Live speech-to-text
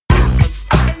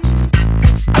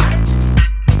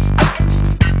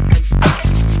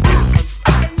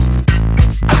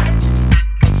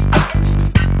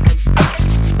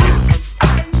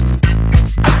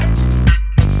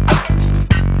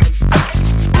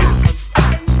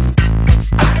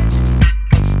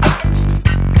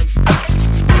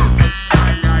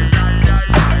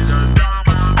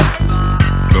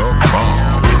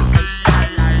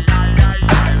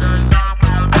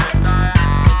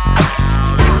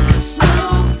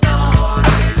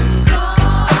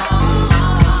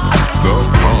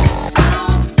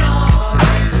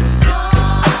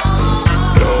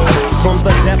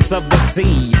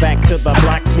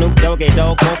doggy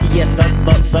dog, funky at the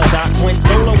dot. Went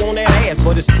solo on that ass,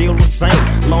 but it's still the same.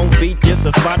 Long Beach is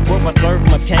the spot where I serve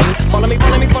my cane. Follow me,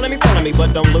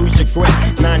 but don't lose your grip.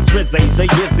 9 tris ain't the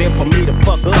years there for me to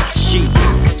fuck up shit.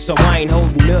 So I ain't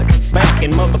holding nothing back,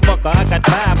 and motherfucker, I got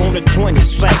 5 on the 20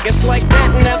 sack. It's like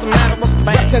that, and as a matter of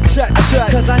fact,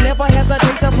 cause I never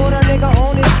hesitate to put a nigga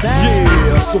on his back.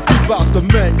 Yeah, so keep out the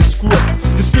manuscript.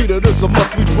 You see that this a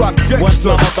must we drop gangsta. What's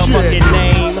my motherfucking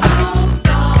name?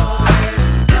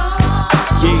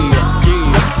 Yeah.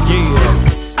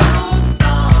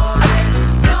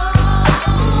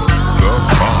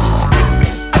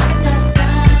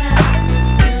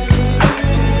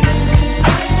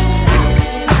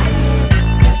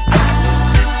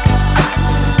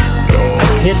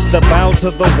 It's the bow to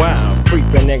the wild,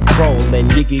 creeping and crawling,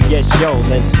 Yiggy yes yo,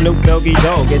 and Snoop Doggy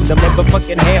Dogg in the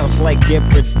motherfucking house like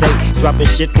every day. Dropping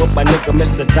shit with my nigga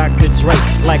Mr. Dr. Dre.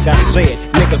 Like I said,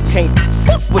 niggas can't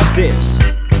fuck with this,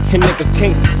 and niggas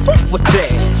can't fuck with that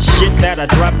shit that I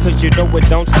drop, cause you know it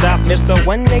don't stop. Mr.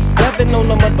 187 on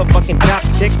the motherfucking top.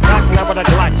 Tick-tock, now with a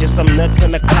Glock, just some nuts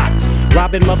in the clock.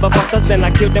 Robbing motherfuckers, and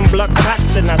I kill them blood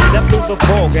cops. And I step through the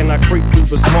fog, and I creep through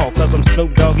the small, cause I'm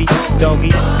Snoop Doggy, Doggy,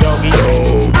 Doggy,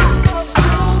 Dogg.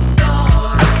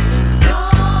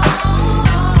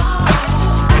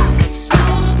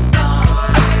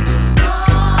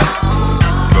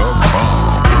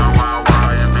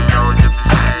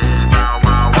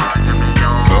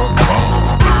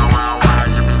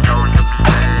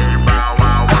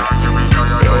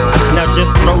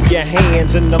 Just throw your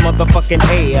hands in the motherfucking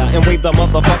air and wave the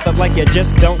motherfuckers like you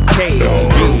just don't care.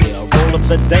 Yeah, roll up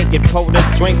the dank and pour the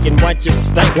drink and watch it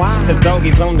stink. Cause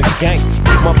doggies on the gang,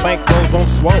 my bankroll's on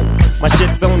swole. My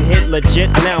shit's on hit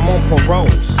legit, now I'm on parole.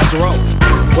 Stroke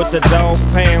with the dog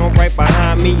pound right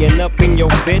behind me, and up in your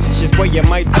bitch is where you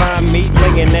might find me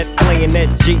playing that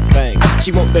G thing.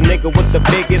 She want the nigga with the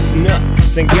biggest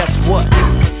nuts, and guess what?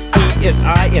 He is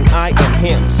I and I am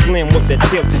him. Slim with the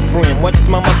tilted brim. What's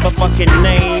my motherfucking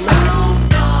name?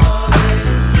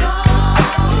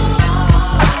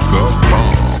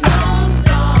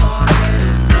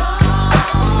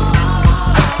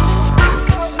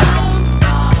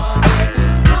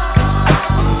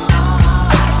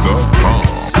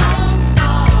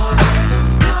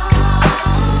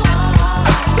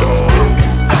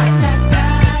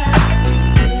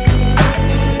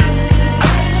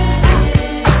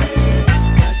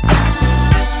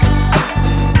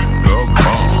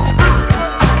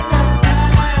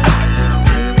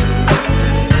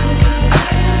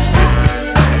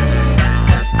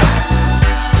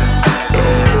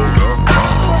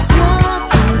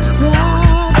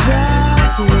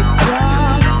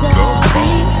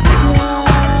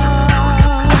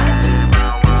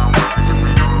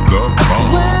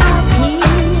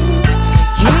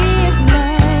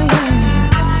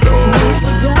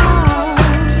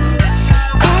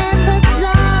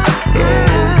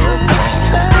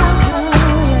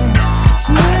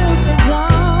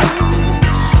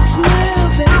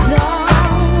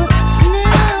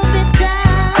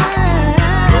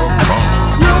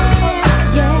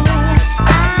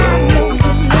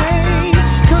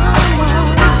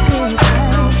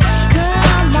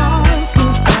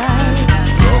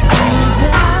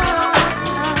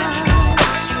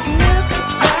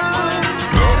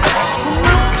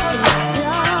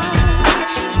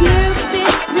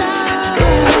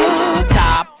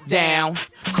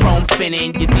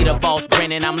 You see the boss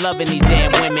grinning, I'm loving these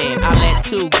damn women. I let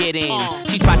 2 get in,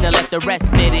 she tried to let the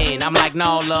rest fit in. I'm like,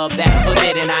 no love, that's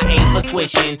forbidden, I ain't for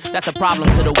squishing. That's a problem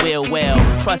to the will, well.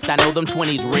 Trust, I know them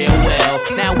 20s real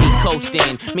well. Now we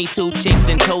coasting, me 2 chicks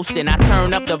and toasting. I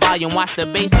turn up the volume, watch the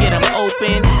bass get them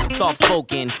open. Soft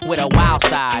spoken, with a wild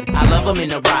side. I love them in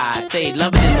the ride, they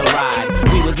love it in the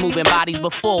ride. We was moving bodies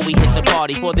before we hit the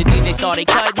party. Before the DJ started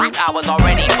cutting, I was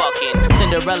already fucking.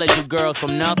 Cinderella, you girls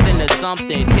from nothing to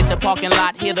something. Hit the parking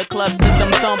lot, hear the club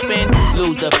system thumping.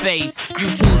 Lose the face,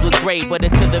 U2's was great, but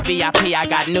it's to the VIP, I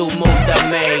got new move to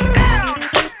make.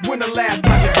 When the last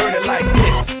time you heard it like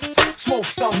this? Smoke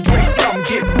some, drink some,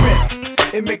 get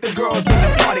ripped. It make the girls in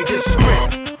the party just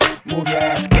strip. Move your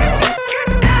ass, girl.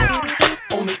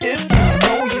 Only if you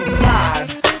know you live.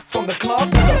 From the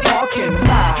club to the parking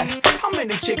lot. How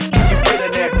many chicks can you fit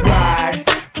in that ride?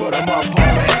 Put them up,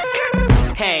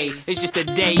 homie. Hey, it's just a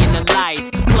day in the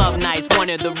life. Club nights, one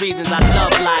of the reasons I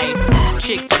love life.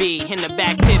 Chicks be in the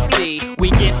back tipsy. We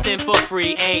get in for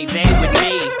free, ayy, they with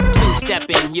me.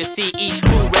 2-stepping, you see each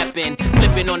crew reppin'.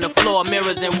 Slipping on the floor,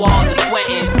 mirrors and walls are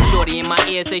sweating. Shorty in my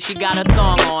ear say she got a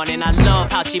thong on. And I love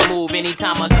how she move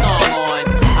anytime a song on.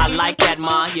 I like that,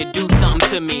 ma, you do something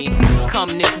to me.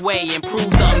 Come this way and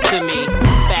prove something to me.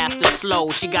 Faster,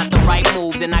 slow. She got the right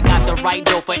moves, and I got the right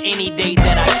dough for any date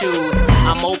that I choose.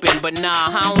 I'm open, but nah,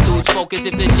 I don't lose focus.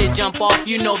 If the shit jump off,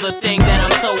 you know the thing that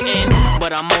I'm so in.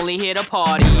 But I'm only here to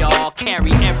party, y'all.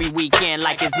 Carry every weekend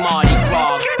like it's Mardi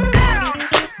Gras.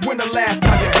 When the last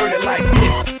time you heard it like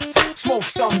this? Smoke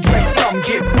some, drink some,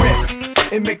 get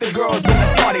ripped, and make the girls in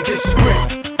the party just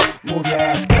strip. Move your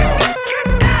ass, girl.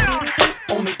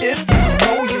 Only if you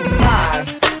know you live.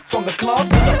 From the club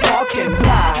to the parking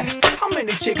lot. How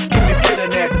many chicks can you fit in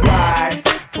that ride?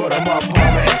 Put 'em up,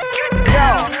 homie. Yo,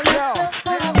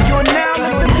 you're now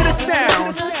listening to the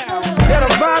sounds that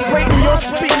are vibrating your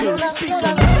speakers.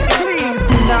 Please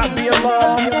do not be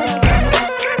alarmed.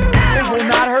 It will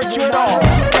not hurt you at all.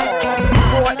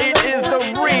 For it is the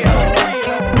real.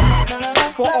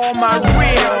 For all my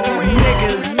real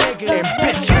niggas and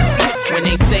bitches. When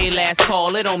they say last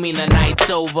call, it don't mean the night's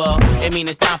over. It mean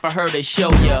it's time for her to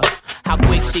show ya how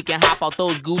quick she can hop out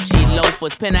those Gucci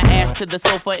loafers. Pin her ass to the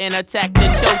sofa and attack the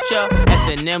chocha.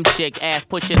 S&M chick, ass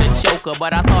pushing a choker.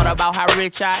 But I thought about how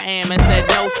rich I am and said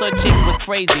no, such chick was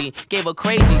crazy. Gave her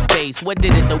crazy space. What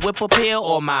did it, the whip appeal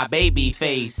or my baby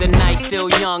face? The night's still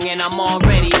young and I'm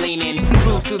already leaning.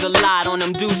 Cruise through the lot on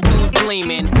them deuce twos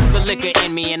gleaming. The liquor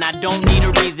in me and I don't need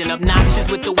a reason. Obnoxious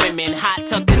with the women, hot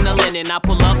tucked in the linen. I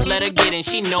pull up, let her get in.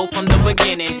 She know from the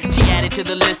beginning. She added to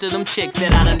the list of them chicks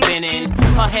that I done been in.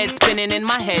 Her head spinning and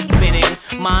my head spinning.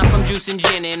 Mine from juice and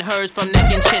gin and hers from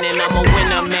neck and chin. And I'm a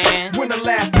winner, man. When the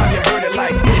last time you heard it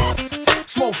like this?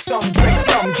 Smoke some, drink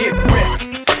some, get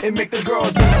ripped, and make the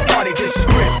girls in the party just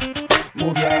strip.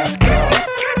 Move your ass, girl.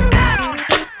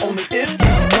 Only if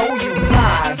you know you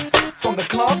live. From the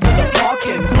club to the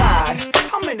parking lot.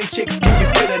 How many chicks can you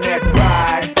fit in that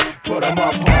ride? Put 'em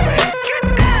up, homie.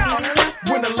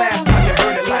 When the last time you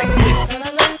heard it like this?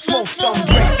 Smoke some,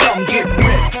 drink some, get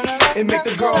ripped, and make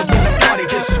the girls in the party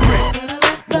just strip.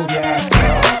 Move your ass,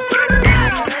 girl.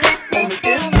 Only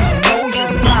if you know you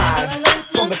live.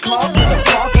 From the club to the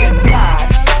parking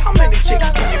lot. How many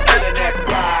chicks can you fit in that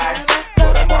ride?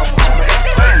 Put 'em up, homie.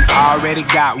 I already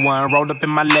got one rolled up in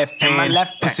my left hand.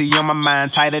 Pussy on my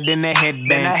mind, tighter than a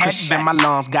headband. Cushion in my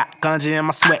lungs, got ganja in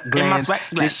my sweat glands.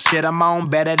 This shit I'm on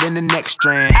better than the next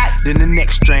strand. Then the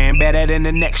next strand, better than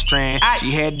the next strand.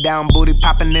 She head down, booty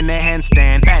popping in the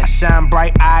handstand. I shine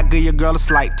bright, I give your girl a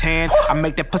slight tan. I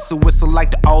make that pussy whistle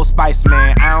like the Old Spice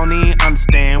man. I don't even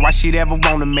understand why she'd ever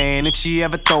want a man. If she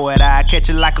ever throw it, I catch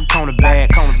it like a corner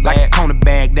bag. Like a corner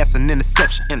bag, that's an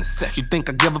interception. You think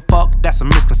I give a fuck? That's a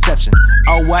misconception.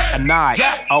 Oh what a night,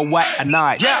 oh what a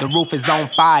night. The roof is on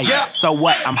fire, so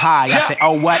what? I'm high. I say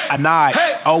oh what a night,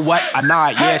 oh what a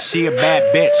night. Yeah, she a bad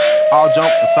bitch. All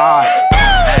jokes aside.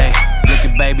 Hey, look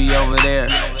at baby over there.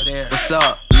 What's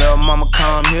up? Little mama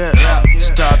come here. She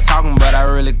started talking, but I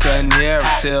really couldn't hear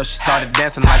her till she started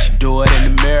dancing like she do it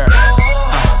in the mirror.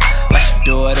 Like she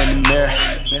do it in the mirror.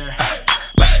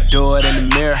 Like she do it in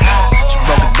the mirror. She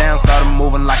broke it down, started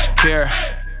moving like Shakira.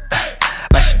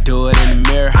 Like she do it in the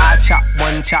mirror. I chop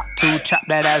one, chop two, chop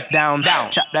that ass down,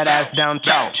 chop that ass down,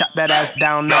 chop that ass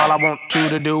down. All I want you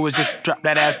to do is just drop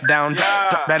that ass down,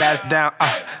 drop that ass down.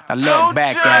 Now look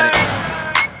back at it.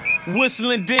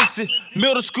 Whistling Dixie,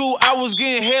 middle school, I was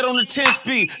getting head on the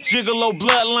 10-speed. Gigolo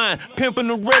bloodline, pimping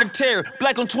hereditary.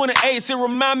 Black on 28, it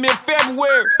remind me of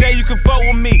February. That you can fuck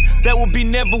with me, that would be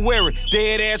never weary.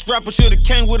 Dead ass rapper should've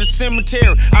came with a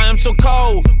cemetery. I am so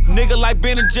cold, nigga like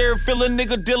Ben and Jerry. Fill a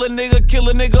nigga, deal a nigga, kill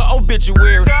a nigga,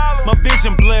 obituary. My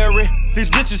vision blurry, these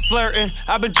bitches flirting.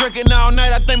 I've been drinking all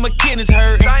night, I think my kidneys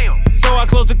hurting. So I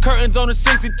closed the curtains on the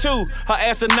 62. Her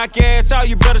ass will knock your ass out,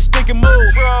 you better stick and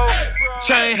move.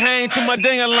 Chain hang to my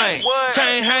ding-a-ling.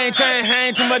 Chain hang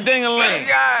to my ding-a-ling.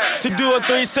 To do a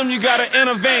threesome, you gotta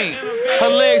intervene. Her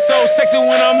legs so sexy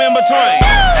when I'm in between.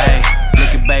 Hey,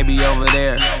 look at baby over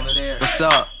there. What's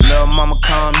up? Little mama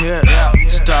come here. She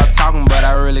started talking, but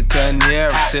I really couldn't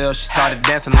hear her till she started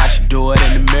dancing like she do it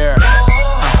in the mirror.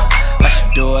 Like she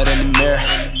do it in the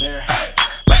mirror.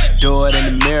 Like she do it in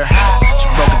the mirror. She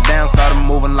broke it down, started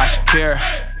moving like Shakira.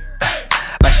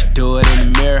 Like she do it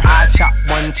in the mirror. I chop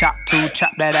one, chop two, chop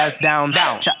that ass down,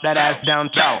 chop that ass down,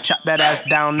 chop that ass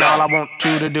down. All I want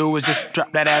you to do is just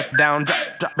drop that ass down,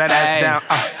 drop that ass down.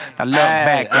 Now look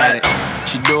back at it.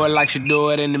 She do it like she do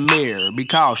it in the mirror. Be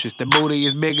cautious, the booty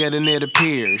is bigger than it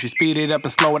appears. She speed it up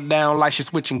and slow it down like she's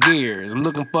switching gears. I'm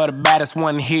looking for the baddest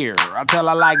one here. I tell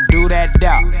her like, do that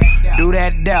down, do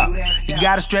that down. You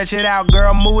gotta stretch it out,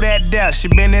 girl, move that down. She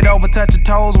bend it over, touch her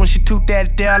toes when she toot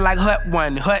that down like hut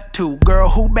one, hut two. Girl,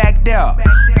 who back there?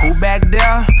 Who back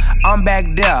there? I'm back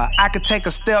there. I could take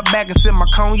a step back and sip my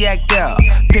cognac there.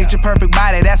 Picture perfect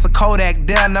body, that's a Kodak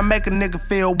there. Now make a nigga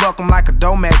feel welcome like a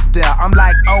Domex there. I'm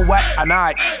like, oh what a night.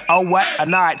 night, oh what a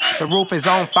night. The roof is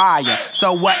on fire,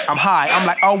 so what, I'm high. I'm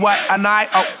like, oh what a night,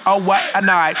 oh what a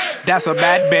night. That's a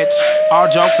bad bitch, all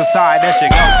jokes aside, there she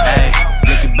go. Hey,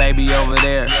 look at baby over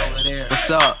there. What's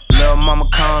up, little mama,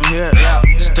 come here.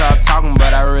 She started talking,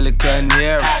 but I really couldn't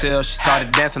hear her till she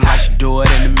started dancing like she do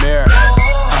it in the mirror.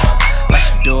 Like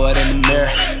she do it in the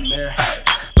mirror.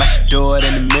 Like she do it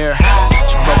in the mirror.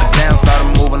 She broke it down, started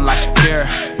moving like she care.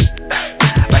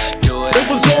 Like she do it. It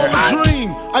was all a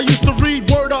dream. I used to read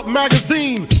Word Up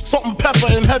magazine. Salt and Pepper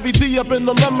and Heavy D up in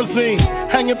the limousine,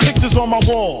 hanging pictures on my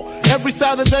wall. Every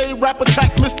Saturday, rap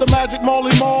attack, Mr. Magic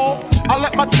Marley Marl. I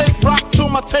let my tape rock till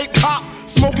my tape pop.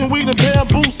 Smoking weed and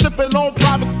bamboo, sipping on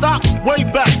private stock. Way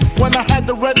back when I had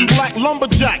the red and black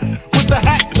lumberjack with the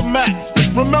hat to match.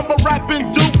 Remember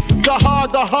rapping Duke? The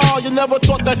hard, you never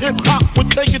thought that hip-hop would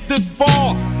take it this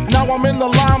far. Now I'm in the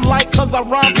limelight cause I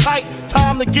rhyme tight.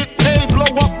 Time to get paid, blow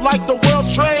up like the world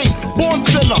trade. Born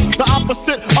sinner, the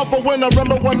opposite of a winner.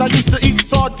 Remember when I used to eat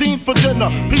sardines for dinner?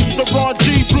 Peace to Ron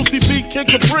G, Brucey B, Kid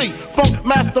Capri, Funk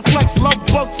Master Flex, Love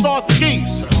Bug, Star Ski.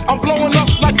 I'm blowing up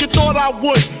like you thought I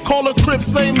would. Call a crib,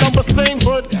 same number, same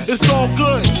hood. It's all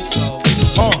good.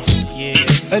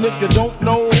 And if you don't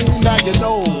know, now you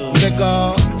know,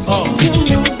 nigga. You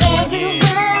know very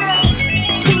well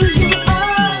who you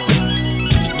are.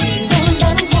 Don't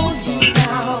let them hold you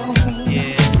down.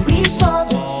 Reach for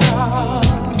the stars.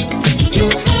 You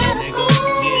had a goal,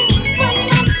 but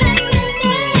not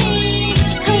suddenly.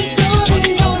 'Cause you're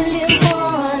the only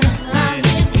one.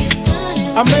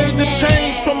 I made the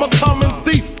change from a common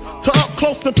thief to up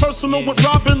close and personal with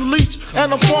Robin Leach.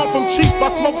 And I'm far from cheap, I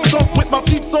smoke skunk with my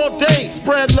peeps all day.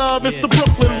 Spread love, it's the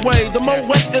Brooklyn way. The Moet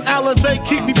and Alizé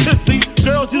keep me pissy.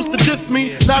 Girls used to diss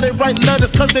me, now they write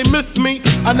letters cause they miss me.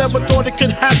 I never thought it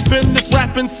could happen, this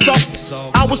rapping stuff.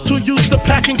 I was too used to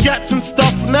packing gats and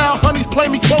stuff. Now honeys play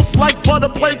me close like butter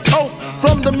play toast.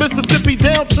 From the Mississippi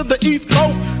down to the East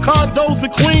Coast. Condos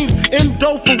in Queens, in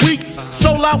dough for weeks.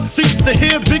 Sold out seats to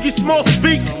hear Biggie Small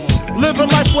speak. Living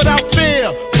life without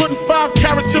fear, putting 5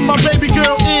 carats in my baby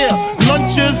girl ear.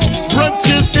 Lunches,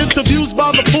 brunches, interviews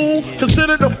by the pool.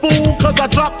 Considered a fool cause I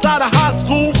dropped out of high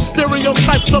school.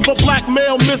 Stereotypes of a black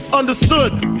male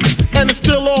misunderstood. And it's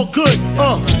still all good,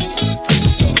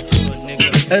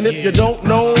 And if you don't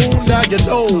know, now you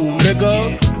know,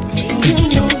 nigga.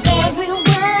 You know very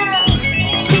well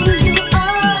who you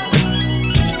are.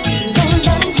 Don't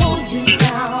let them hold you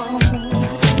down.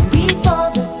 Reach for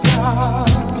the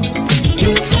stars.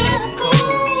 You had a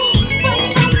goal, but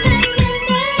nothing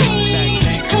remained.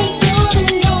 'Cause you're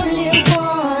the only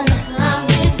one. I'll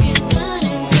give you good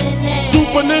and clean.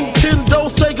 Super Nintendo,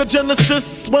 Sega Genesis.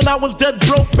 When I was dead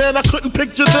broke, man, I couldn't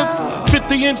picture this.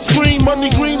 50-inch screen, money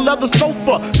green, leather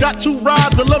sofa. Got 2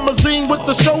 rides, a limousine with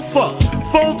the chauffeur.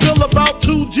 Phone bill about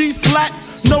 2 G's flat.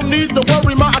 No need to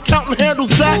worry, my accountant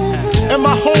handles that. And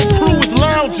my whole crew is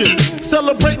lounging,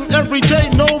 celebrating every day,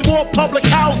 no more public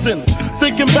housing.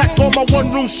 Thinking back on my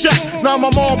one-room shack. Now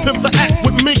my mom pimps an act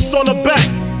with minks on her back.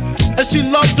 And she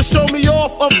loves to show me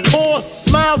off, of course.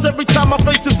 Smiles every time my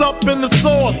face is up in the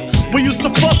sauce. We used to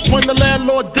fuss when the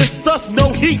landlord dissed us. No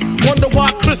heat, wonder why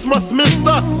Christmas missed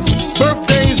us.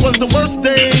 Birthdays was the worst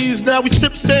days. Now we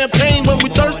sip champagne when we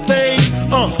thirsty.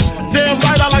 Damn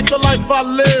right I like the life I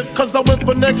live. Cause I went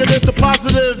from negative to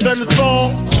positive and it's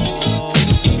all.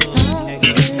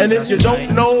 And if you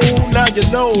don't know, now you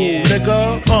know,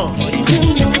 nigga.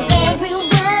 You know very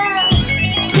well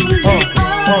who you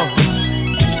are.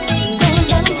 Don't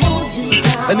let them hold you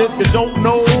down. And if you don't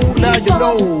know, now you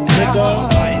know, nigga.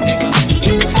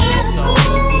 You had a goal,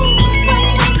 but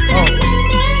nothing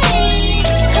remained.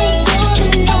 'Cause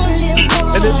you're the only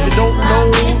one. And if you don't know,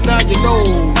 now you know,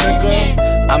 nigga.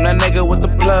 I'm that nigga with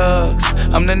the plugs.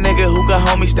 I'm the nigga who got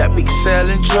homies that be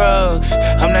selling drugs.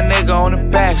 I'm that nigga on the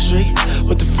back street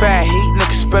with the fat heat.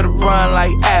 Niggas better run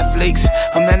like athletes.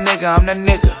 I'm that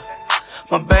nigga.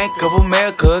 My Bank of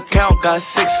America account got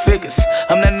 6 figures.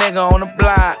 I'm that nigga on the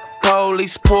block.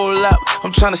 Police pull up,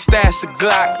 I'm tryna stash the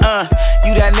Glock.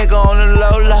 You that nigga on the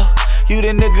low. You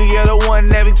the nigga, you're the one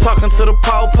that be talking to the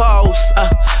po-pos.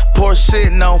 Poor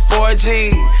shitting on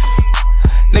 4Gs.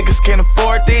 Niggas can't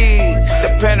afford these. The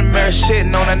Panamera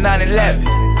shitting on a 911.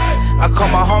 I call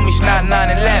my homies not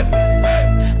 911.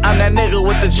 I'm that nigga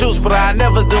with the juice, but I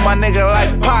never do my nigga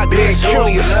like Pac. Bitch, who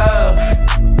do you love?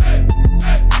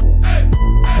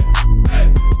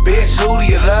 Bitch, who do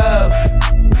you love?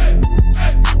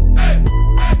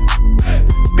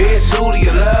 Bitch, who do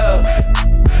you love?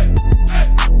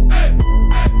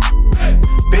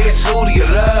 Bitch, who do you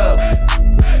love?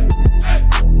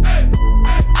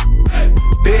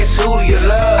 Bitch, who do you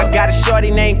love? I got a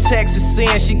shorty named Texas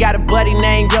sin. She got a buddy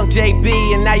named Young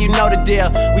JB, and now you know the deal.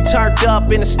 We turned up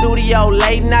in the studio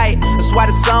late night. That's why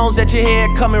the songs that you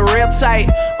hear coming real tight.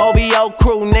 OVO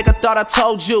crew, nigga, thought I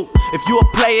told you. If you a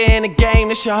player in the game,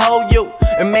 this should hold you.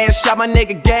 And man shot my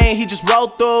nigga game, he just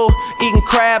rolled through. Eating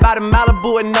crab out of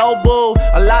Malibu and Nobu.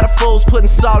 A lot of fools putting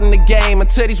salt in the game,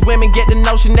 until these women get the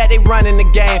notion that they running the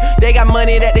game. They got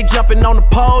money that they jumping on the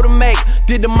pole to make.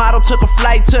 Did the model, took a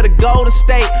flight to the Golden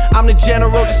State. I'm the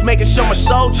general, just making sure my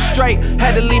soldiers straight.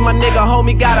 Had to leave my nigga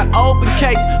homie, got an open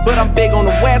case. But I'm big on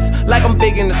the west, like I'm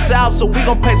big in the south. So we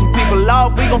gon' pay some people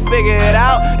off, we gon' figure it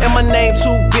out. And my name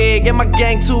too big, and my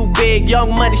gang too big.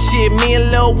 Young money shit, me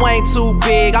and Lil Wayne too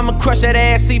big. I'ma crush that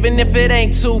ass even if it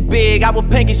ain't too big. I would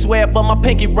pinky swear, but my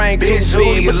pinky ring too Bitch, big.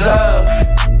 Who do you love?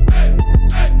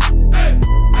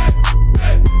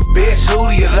 Bitch, who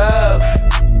do you love?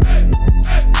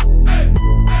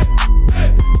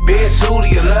 Bitch, who do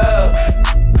you love?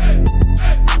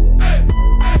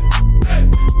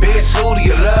 Bitch, who do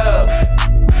you love?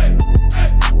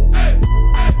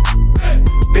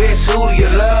 Bitch, who do you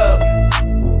love?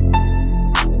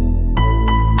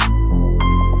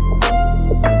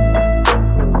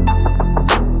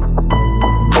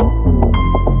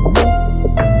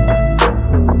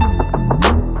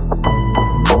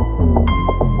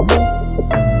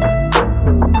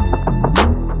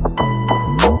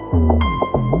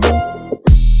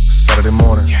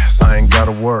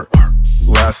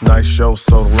 Last night's show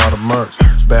sold a lot of merch.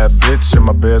 Bad bitch in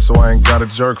my bed, so I ain't got a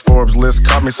jerk. Forbes list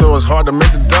caught me, so it's hard to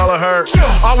make the dollar hurt.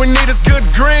 All we need is good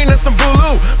green and some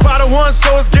Bulu. 5 to 1,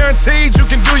 so it's guaranteed you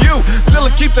can do you. Still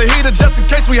keep the heater just in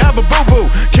case we have a boo-boo.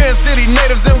 Kansas City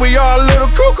natives and we are a little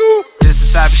cuckoo. This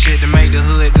the type of shit that make the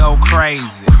hood go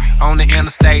crazy. On the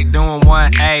interstate doing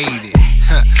 180.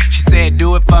 She said,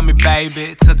 do it for me,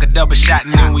 baby. Took a double shot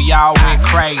and then we all went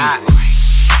crazy.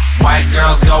 White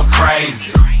girls go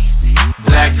crazy.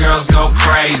 Black girls go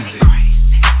crazy.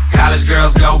 College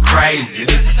girls go crazy.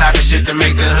 This the type of shit to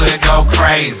make the hood go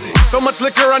crazy. So much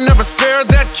liquor, I never spare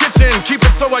that kitchen. Keep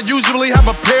it so I usually have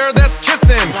a pair that's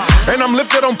kissing. And I'm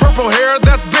lifted on purple hair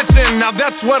that's bitchin'. Now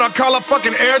that's what I call a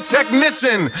fucking air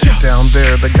technician. Down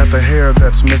there, they got the hair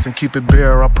that's missing. Keep it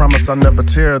bare, I promise I'll never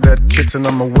tear that kitten.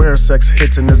 I'm aware sex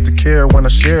hitting is the care when I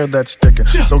share that sticking.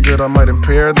 So good I might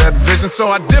impair that vision.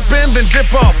 So I dip in, then dip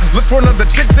off. Look for another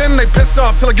chick, then they pissed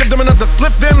off. Till I give them another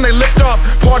spliff, then they lift off.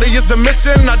 Party is the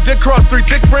mission, I did cross 3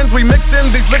 thick friends. We mix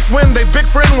in, these licks win, they big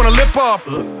friend when I lip off.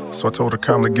 So I told her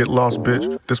calmly, get lost,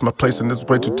 bitch. This my place and this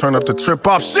way to turn up the trip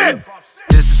off. Shit!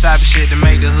 This the type of shit that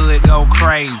make the hood go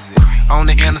crazy. On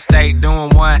the interstate doing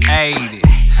 180.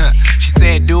 She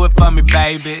said, do it for me,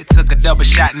 baby. Took a double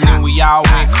shot and then we all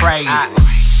went crazy.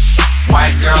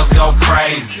 White girls go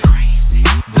crazy.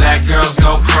 Black girls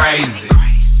go crazy.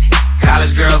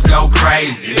 College girls go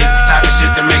crazy. This the type of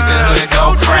shit to make the hood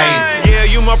go crazy. Yeah,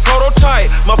 you my prototype.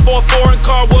 My 4th foreign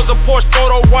car was a Porsche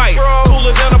photo white.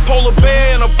 Cooler than a polar bear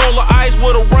and a bowl of ice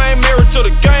with a rain mirror to the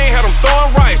game. Had them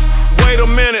throwing rice. Wait a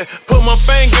minute, put my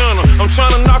finger on her. I'm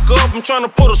trying to knock her up, I'm trying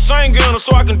to put a singer on her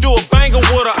so I can do a banger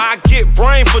with her. I get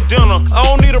brain for dinner. I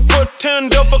don't need a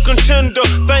pretender for contender.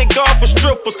 Thank God for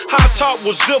strippers. High top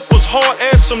with zippers, hard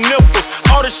ass some nipples.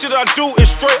 All the shit I do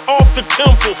is straight off the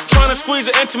temple. Trying to squeeze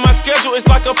it into my schedule, it's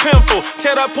like a pimple.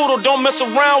 Tell that poodle don't mess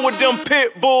around with them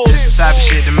pit bulls. This the type of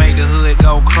shit that make the hood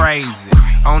go crazy.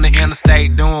 On the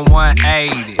interstate doing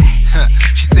 180.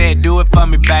 She said, do it for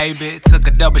me, baby. Took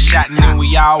a double shot and then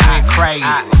we all went crazy.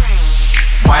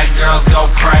 White girls go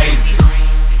crazy.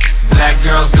 Black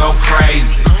girls go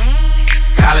crazy.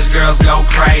 College girls go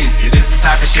crazy. This the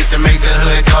type of shit to make the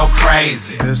hood go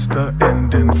crazy. This the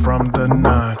ending from the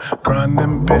 9. Grind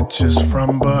them bitches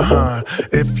from behind.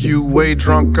 If you way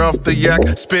drunk off the yak,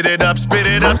 spit it up, spit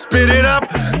it up, spit it up.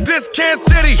 This Kansas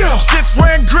City, shit's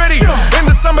ran gritty. In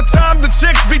the summertime, the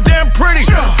chicks be damn pretty.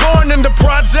 Born in the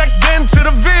projects, then to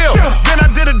the Ville. Then I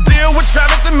did a deal with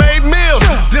Travis and made meals.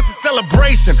 This is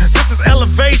celebration, this is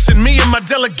elevation. Me and my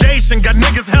delegation got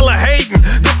niggas hella hating.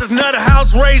 This is Nutter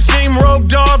House regime, Rogue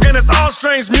Dog, and it's all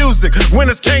strange music.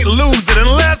 Winners can't lose it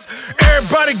unless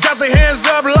everybody got their hands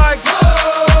up like,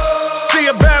 see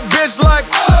a bad bitch like,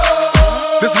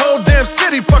 this whole damn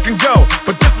city fucking go.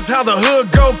 But this is how the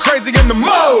hood go crazy in the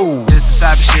mode. This the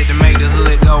type of shit that make the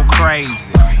hood go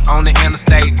crazy. On the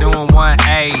interstate doing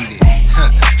 180.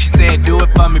 She said, do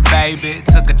it for me, baby.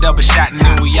 Took a double shot and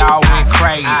then we all went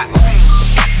crazy.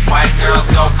 White girls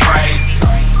go crazy.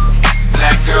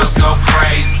 Black girls go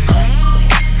crazy.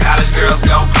 College girls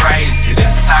go crazy.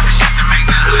 This the type of shit to make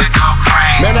the hood go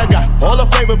crazy. Man, I got all the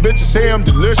favorite bitches say I'm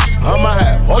delicious. I'ma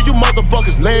have all you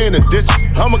motherfuckers laying in ditches.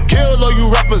 I'ma kill all you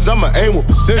rappers, I'ma aim with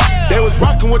precision. They was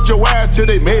rocking with your ass till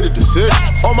they made a decision.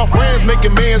 All my friends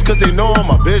making millions cause they know I'm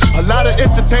my vision. A lot of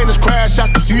entertainers crash, I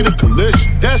can see the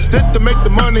collision. That's it to make the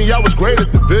money, I was great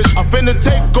at the vision. I finna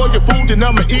take all your food and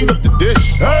I'ma eat up the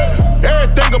dish. Hey,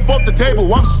 everything up off the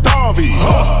table, I'm starving.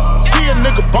 See a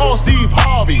nigga ball Steve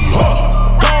Harvey.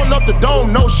 Gone up the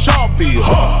dome, no Sharpie.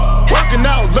 Working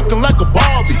out, looking like a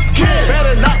Barbie. Kid,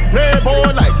 better not play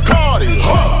boy like Cardi.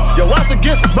 Yo, once it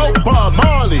gets smoked by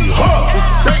Marley.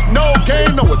 This ain't no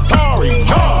game, no Atari.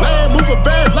 Land moving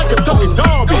fast like a Tony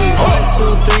Darby.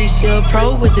 1, 2, 3, she a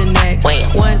pro with the neck.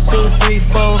 1, 2, 3,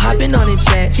 4, hopping on the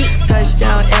jet.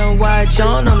 Touchdown, NY,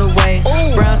 John on the way.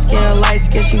 Brown skin, light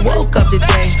skin, she woke up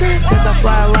today. Since I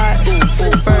fly a lot,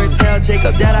 fur tell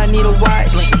Jacob that I need a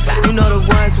watch. You know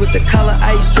the ones with the color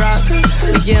ice drops.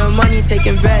 We getting money,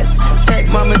 taking bets. Check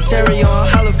my material on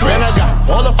Holla Fresh. Man, I got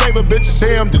all the favorite bitches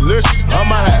say I'm delicious.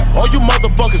 I'ma have all you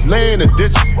motherfuckers laying in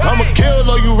ditches. I'ma kill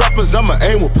all you rappers, I'ma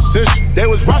aim with precision. They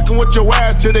was rocking with your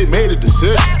ass till they made a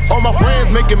decision. All my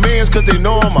friends making millions cause they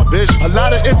know I'm my vision. A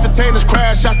lot of entertainers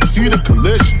crash, I can see the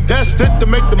collision. That's it to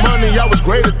make the money, I was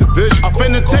great at the vision. I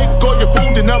finna take all your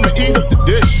food and I'ma eat up the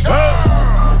dish.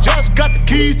 Just got the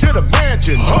keys to the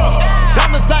mansion.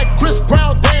 Diamonds like Chris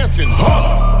Brown dancing.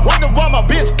 Wonder why my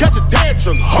bitch catch a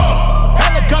tantrum.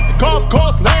 Helicopter golf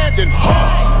course landing.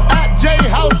 At J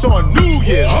House on New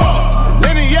Year's.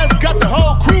 Lenny S got the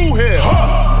whole crew here.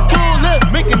 Full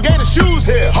lift, making gator shoes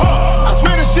here. I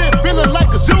swear this shit feeling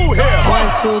like a zoo here.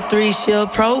 1, 2, 3, she a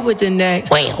pro with the neck.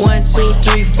 1, 2,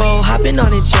 3, 4, hopping on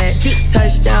the jet.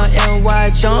 Touchdown, NY,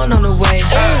 John on the way.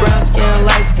 Brown skin,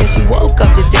 light skin, she woke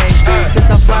up today. Since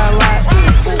I fly a lot,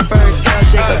 fur tell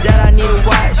Jacob that I need a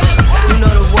watch. You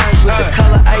know the ones with the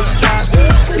color ice drops.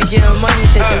 We getting money,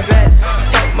 taking bets.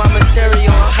 Check my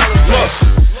material on Holla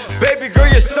Fresh. Baby girl,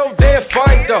 you're so damn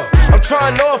fine though. I'm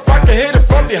trying to know if I can hit it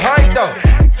from behind though.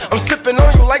 I'm sipping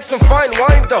on you like some fine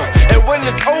wine though. And when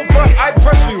it's over, I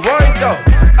press rewind though.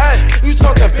 Ay, you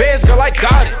talking bands, girl, I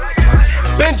got it.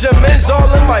 Benjamin's all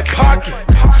in my pocket.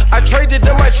 I traded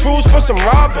in my trues for some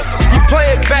robins. You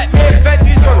playing Batman,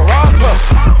 Fetty's gonna rob him.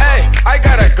 Ay, I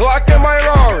got a Glock in my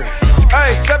Rari.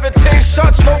 Ay, 17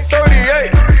 shots, no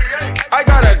 38. I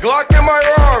got a Glock in my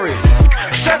Rari.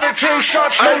 17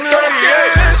 shots, no 38.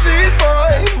 Yeah, she's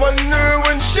mine. Wonder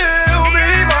when she'll be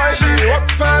mine. She walk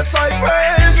past like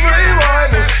praise,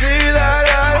 rewind and see that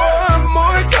one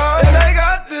more time. And I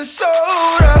got this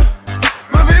soda.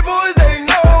 Remy boys, they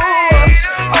know us.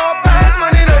 All fast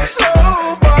money, no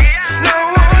slow bucks. No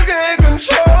one can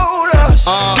control us.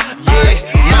 Yeah,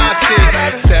 my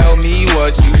ticket. Tell me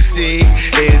what you see.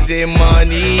 Is it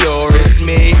money or it's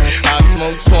me? I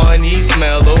smoke 20,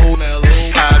 smell old.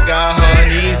 I got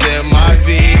honeys in my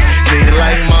V. They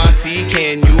like Monty,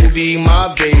 can you be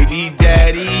my baby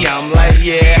daddy? I'm like,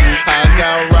 yeah. I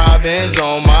got robins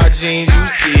on my jeans. You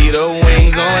see the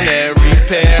wings on every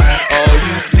pair. All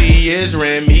you see is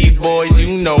Remy boys.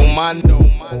 You know my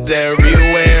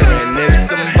everywhere. And if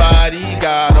somebody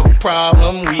got a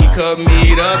problem, we could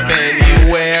meet up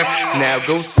anywhere. Now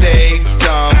go say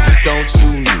some. Don't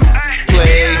you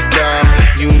play dumb?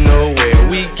 You know where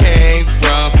we came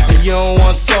from. You don't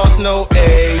want sauce, no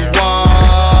A1.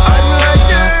 I'm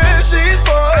like, yeah, she's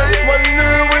mine.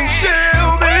 Wonder when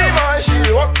she'll be mine.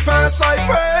 She walk past like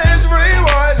praise,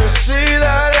 rewind and see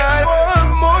that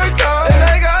one more time. And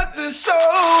I got this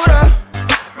soda.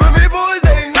 Remy boys,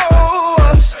 they know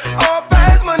us. All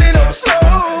fast money, no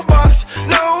slow bucks.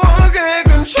 No one can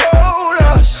control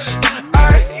us.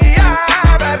 Ay,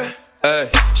 yeah, baby. Ay,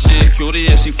 she a cutie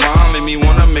and she fine. Make me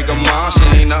wanna make her mine. She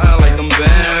ain't nothing like them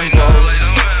bambos.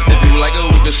 Like a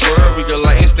we could swerve, we could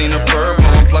light and stain the purple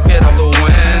and pluck it out the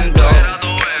window.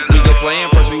 We could play and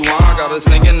press rewind, got her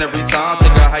singing every time.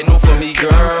 Take a high note for me,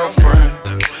 girlfriend.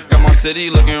 Got my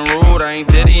city looking rude, I ain't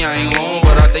Diddy, I ain't lone,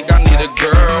 but I think I need a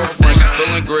girlfriend. She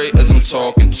feeling great as I'm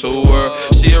talking to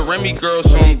her. She a Remy girl,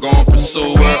 so I'm gon'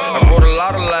 pursue her. I brought a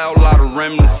lot of loud, lot of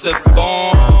Rem to sip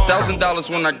on. $1,000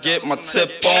 when I get my tip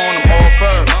on, I'm off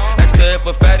her. Asked her if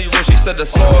a fatty rich, she said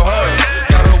that's all her.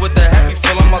 Got her with the happy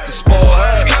feel, I'm about to spoil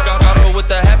her. Got her with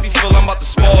the happy feel, I'm about to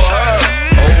spoil her.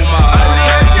 Oh my.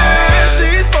 Yeah,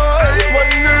 she's mine.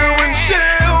 Wonder when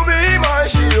she'll be mine.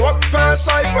 She walk past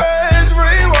like praise,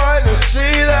 rewind and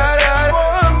see that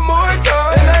one more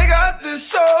time. And I got this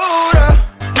soda.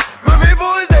 Remy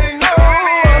boys, they know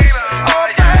us. All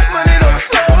fast money, no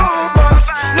slow bucks.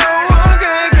 No one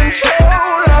can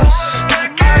control us.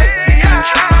 Ay,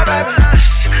 yeah, baby.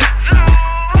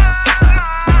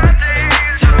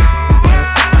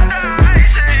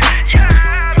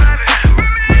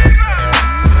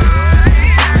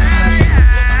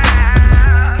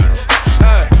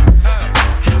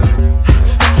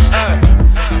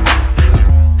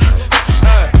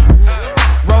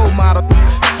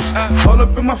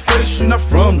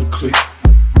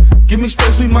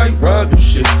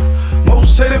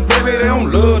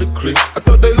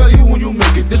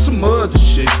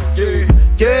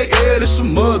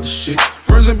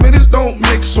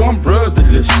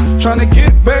 tryna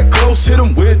get back close, hit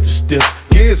them with the stiff.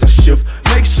 Gears I shift,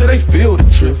 make sure they feel the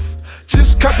drift.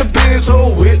 Just cop the Benz,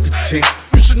 oh, with the tint.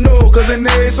 You should know, cause in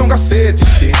every song I said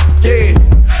this shit.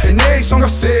 Yeah, in every song I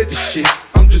said this shit.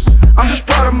 I'm just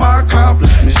proud of my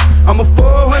accomplishments. I'm a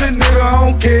 400 nigga, I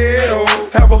don't care at all.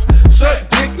 Have a suck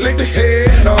dick, lick the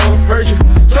head, no. Heard you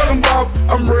talking about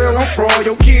I'm real, I'm fraud.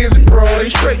 Your kids and bro, they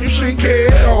straight, you shouldn't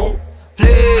care at all.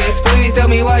 Please tell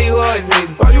me why you always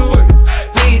hating. Why you waiting?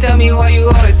 Please tell me why you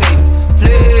always hating.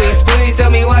 Please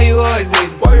tell me why you always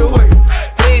hating. Why you waiting?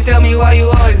 Please tell me why you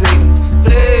always hating.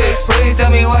 Please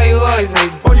tell me why you always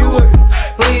hating. Why you waiting?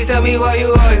 Please tell me why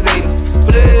you always hating.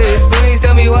 Please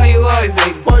tell me why you always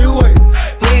hating. Why you waiting?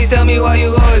 Please tell me why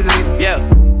you always hating. Yeah,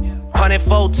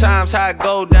 104 times how it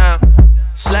go down.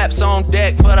 Slaps on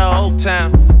deck for the whole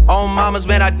town. On mamas,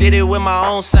 man, I did it with my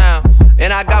own sound.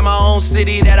 And I got my own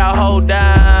city that I hold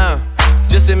down.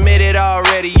 Just admit it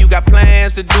already. You got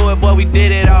plans to do it, but we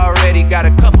did it already. Got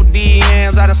a couple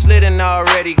DMs, I done slid in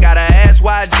already. Gotta ask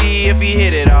YG if he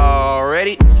hit it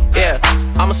already. Yeah,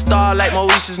 I'm a star like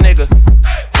Moesha's nigga.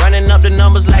 Running up the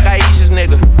numbers like Aisha's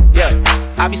nigga. Yeah,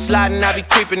 I be sliding, I be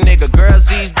creeping nigga. Girls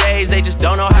these days, they just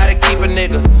don't know how to keep a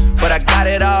nigga. But I got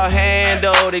it all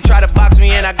handled. They try to box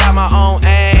me in, I got my own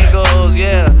angles.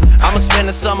 Yeah, I'ma spend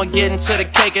the summer getting to the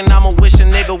cake, and I'ma wish a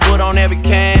nigga would on every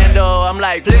candle. I'm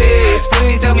like,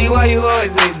 please tell me why you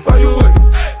always hating. Why you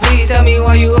waiting? Please tell me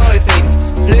why you always hating.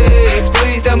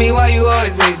 Please tell me why you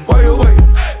always hating. Why you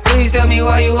waiting? Please tell me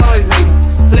why you always hating.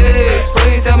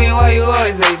 Please tell me why you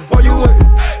always hating. Why you waiting?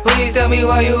 Please tell me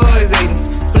why you always hating.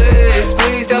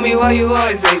 Please tell me why you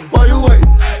always hating. Why you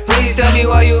waiting? Please tell me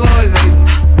why you always hating.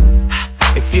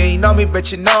 If you ain't know me,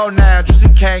 bet you know now. Juicy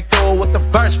came through with the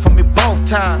verse for me both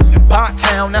times. In Pot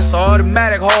Town, that's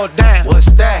automatic, hold down.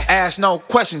 What's that? Ask no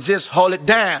questions, just hold it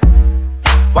down.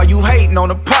 Why you hating on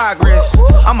the progress?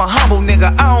 I'm a humble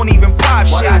nigga, I don't even pop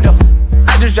shit.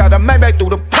 I just drive the Maybach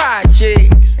through the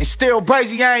projects. And still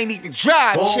brazy, I ain't even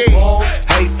drive shit.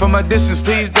 Hate from a distance,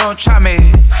 please don't try me.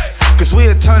 Cause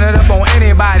we'll turn it up on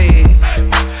anybody.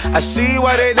 I see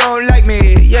why they don't like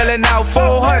me. Yelling out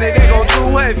 400, they go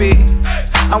too heavy.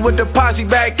 I'm with the posse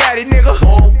back at it, nigga.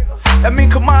 That mean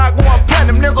come on, going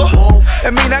platinum, nigga.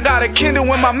 That mean I got a Kindle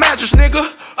in my mattress, nigga.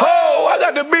 Oh, I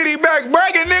got the BD back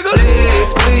bragging, nigga.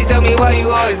 Please tell me why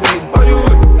you always hating. Why you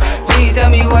waiting? Please tell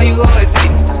me why you always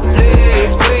hating.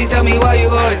 Please tell me why you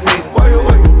always hating. Why you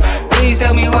waiting? Please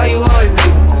tell me why you always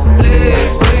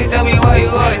hating. Please tell me why you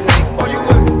always hating. Why you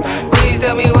waiting? Please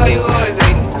tell me why you always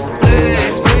hating.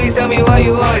 Please tell me why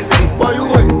you always hating. Why you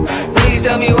waiting? Please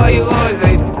tell me why you always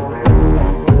hating.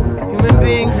 Human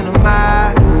beings in a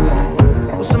mob.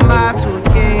 What's a mob to a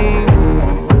king?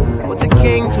 What's a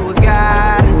king to a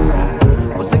god?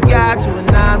 What's a god to a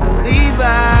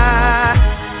non-believer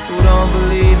who don't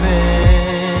believe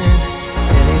in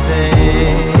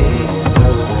anything?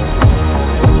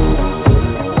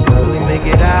 Will he make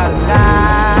it out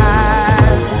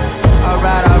alive?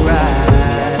 Alright,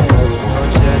 no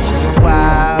church in the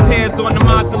wild. Tears on the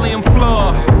mausoleum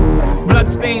floor, blood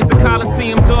stains the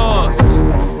Coliseum doors,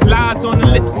 lies on the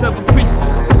lips of a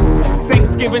priest.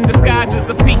 Thanksgiving disguised as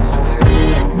a feast.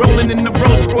 Rolling in the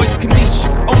Rolls Royce Caniche.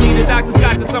 Only the doctors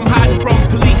got this, I'm hiding from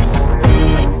police.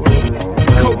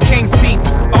 Cocaine seats,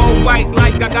 all white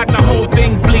like I got the whole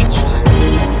thing bleached.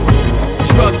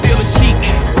 Drug dealer chic.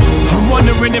 I'm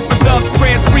wondering if a thug's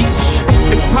prayers reach.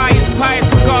 It's pious,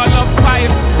 for God loves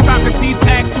pious. Socrates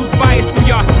asks who's biased, do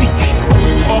y'all seek?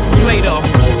 Off Plato,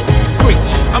 screech.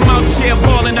 I'm out here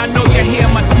ballin', I know you hear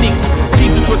my sneaks.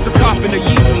 Jesus was a carpenter,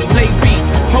 Yeezy, lay beats.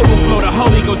 Overflow, the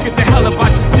Holy Ghost, get the hell up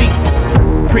out your seats.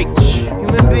 Preach.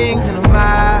 Human beings in a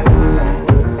mob.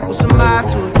 What's a mob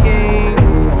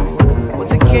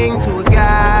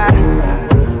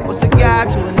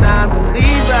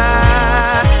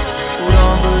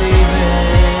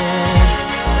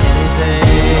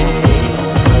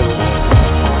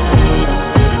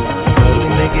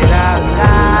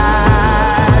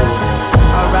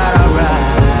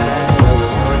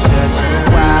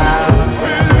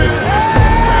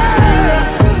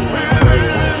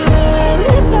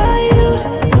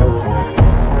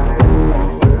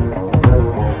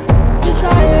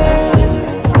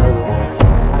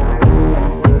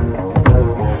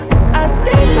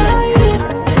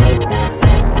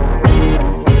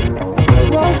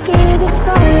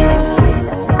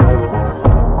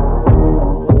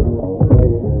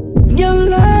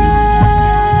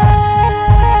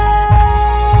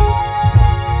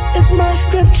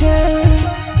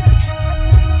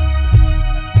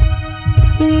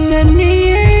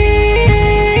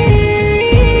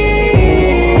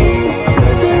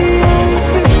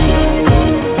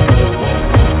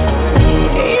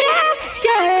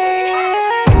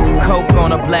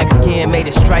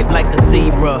is striped like a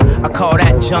zebra. I call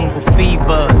that jungle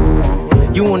fever.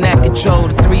 You and that control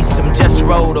the threesome. Just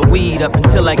roll the weed up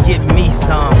until I get me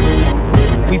some.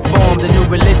 We formed a new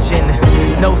religion.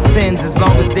 No sins as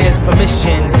long as there's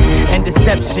permission. And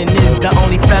deception is the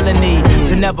only felony.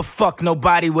 So never fuck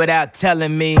nobody without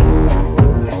telling me.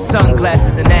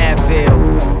 Sunglasses and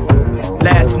Advil.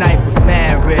 Last night was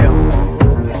mad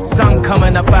real. Sun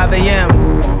coming up 5 a.m.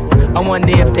 I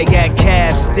wonder if they got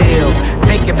calves still.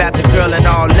 Think about the girl in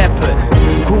all leopard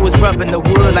who was rubbing the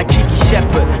wood like Kiki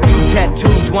Shepard. 2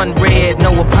 tattoos, 1 red,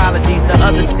 no apologies. The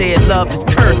other said love is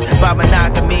cursed by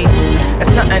monogamy.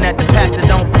 That's something that the pastor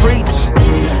don't preach.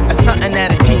 That's something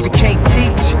that a teacher can't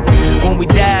teach. When we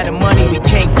die, the money we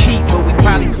can't keep, but we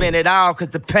probably spend it all cause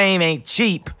the pain ain't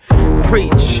cheap.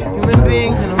 Preach. Human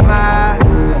beings in a mob.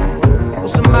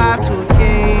 What's a mob to a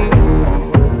king?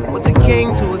 What's a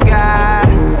king to a god?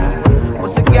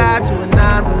 What's a God to a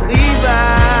non-believer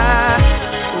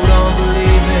who don't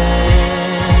believe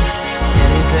in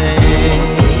anything?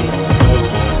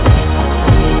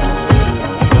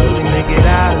 Will we make it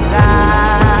out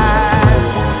alive?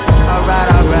 Alright,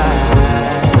 alright.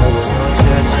 No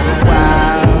church in a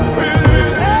while. No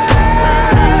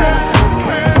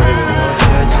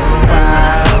church in a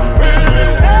while.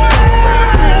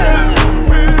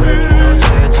 No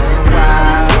church in a while.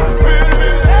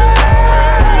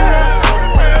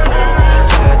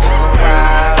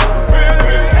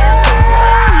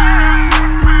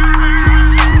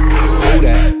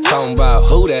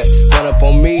 Who that? Run up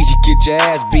on me, you get your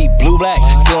ass beat blue black.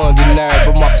 Go and get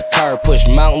nerve, I'm off the curb, push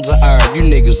mountains of herb. You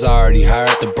niggas already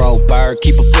heard the bro bird.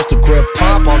 Keep a pistol grip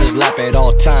pump on his lap at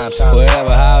all times.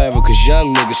 Wherever, however, cause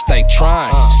young niggas stay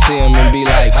trying. See him and be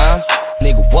like, huh?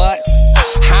 Nigga, what?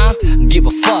 Huh? Give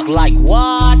a fuck like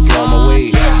what? Blow my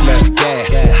weed, smash the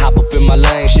gas, hop up in my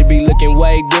lane. Should be looking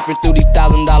way different through these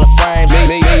 $1,000 frames.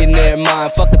 Millionaire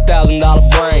mind, fuck $1,000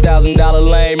 brain. $1,000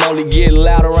 lame, only get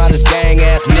loud around this gang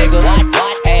ass nigga.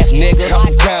 Ass nigga,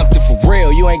 I'm Compton for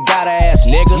real, you ain't gotta ask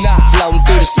nigga. Floating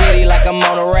through the city like I'm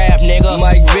on a raft nigga.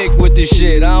 Mike Vick with this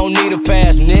shit, I don't need a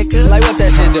pass nigga. Like what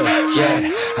that shit do? Yeah,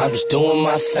 I'm just doing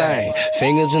my thing.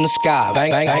 Fingers in the sky,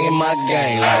 banging my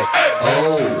gang like,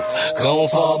 oh, gon'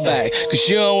 fall back. Cause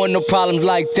you don't want no problems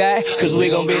like that. Cause we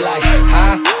gon' be like,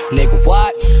 huh? Nigga,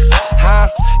 what? Huh?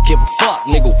 Give a fuck,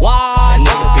 nigga, what?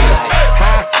 Nigga be like,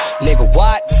 huh? Nigga,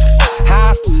 what?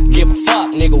 Huh? Give a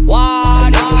fuck, nigga,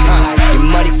 what? Nigga be like, you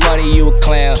muddy funny, you a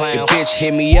clown. If bitch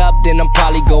hit me up, then I'm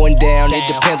probably going down. It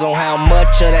depends on how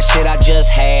much of that shit I just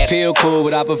had. Feel cool,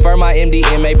 but I prefer my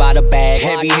MDMA by the bag.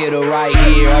 Heavy hitter right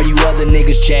here, all you other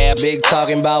niggas jab. Big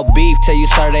talking about beef, tell you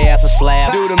sir they ass a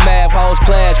slab. Do the math, hoes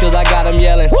clash, cause I got them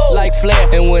yelling like Flair.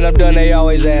 And when I'm done, they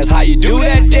always ask, how you do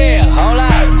that there? Hold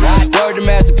up, word to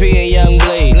Master P and Young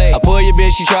Bleed. I pull your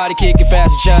bitch, she try to kick it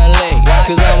fast as Chun Li.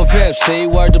 Cause I'm a pimp, see,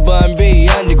 word to Bun B,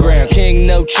 underground. King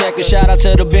no checker, shout out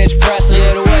to the bench presser,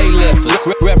 yeah, the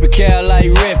weightlifters. Rep a cow like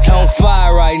Rip, on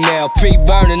fire right now. P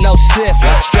burning, no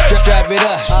siffing. Strap it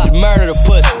up, murder the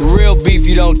pussy. Real beef,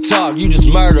 you don't talk, you just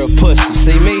murder a pussy.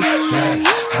 See me?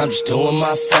 I'm just doing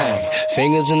my thing.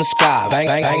 Fingers in the sky,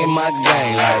 banging my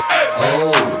gang like,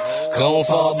 oh, gon'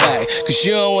 fall back. Cause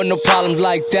you don't want no problems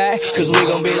like that. Cause we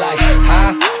gon' be like,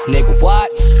 huh? Nigga,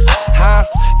 what? Huh?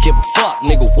 Give a fuck,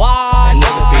 nigga, what?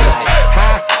 Nigga be like,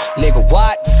 huh? Nigga,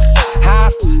 what?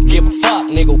 Huh? Give a fuck,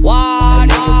 nigga, what?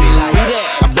 Nigga be like, who that?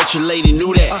 I bet your lady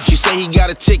knew that. She say he got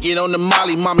a ticket on the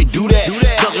Molly, mommy, do that.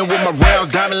 Ducking with my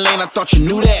round diamond lane, I thought you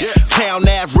knew that. Town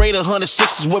Nav Raider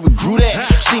 106 is where we grew that.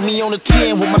 See me on the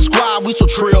 10 with my squad, we so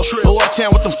trill. Go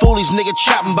uptown with them foolies, nigga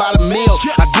chopping by the meal.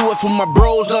 I do it for my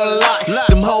bros on the lot,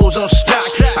 them hoes on stock.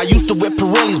 I used to wear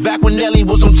Pirellis back when Nelly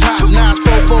was on top. Now it's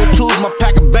 442s, my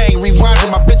pack of bang. Rewinding,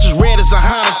 my bitches red as a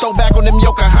Honda. Throw back on them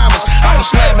Yokohamas. I'm a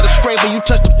slammer, the scraper, you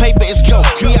touch the paper, it's go.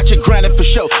 We out here grinding for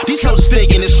show. These hoes is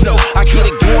thinking it's snow. I get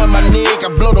it going, my nigga.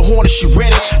 I blow the horn and she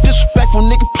ready. Disrespectful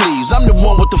nigga, please. I'm the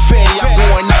one with the fatty. I'm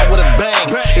going out with a bang.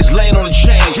 It's laying on the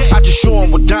chain. I just show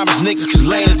 'em with diamonds, nigga, cause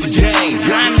lane is the game.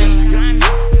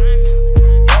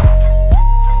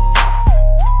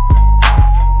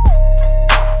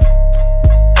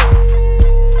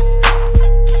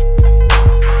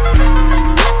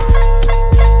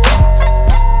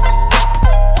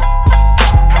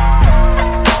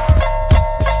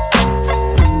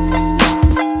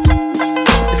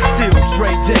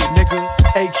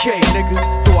 AK, nigga,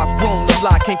 though I've grown a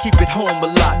lot, can't keep it home a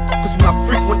lot. Cause when I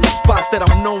frequent the spots that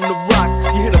I'm known to rock,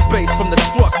 you hear the bass from the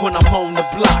truck when I'm on the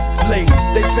block. Ladies,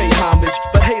 they pay homage,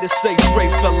 but haters say Dre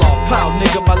fell off. How,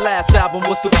 nigga, my last album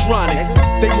was The Chronic.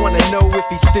 They wanna know if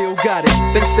he still got it.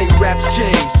 They say raps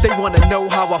change, they wanna know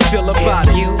how I feel about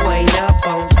it. You ain't up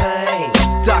on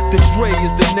things, Dr. Dre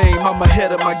is the name, I'm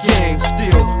ahead of my game.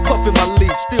 Still puffin' my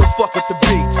leaf, still fuck with the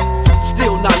beats.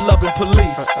 Still not loving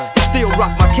police. Still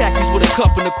rock my khakis with a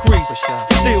cuff and a crease.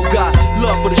 Still got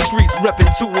love for the streets,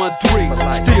 reppin' 213.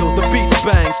 Still the beats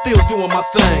bang, still doing my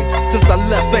thing. Since I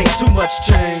left, ain't too much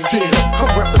change. Still,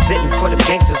 I'm representing for them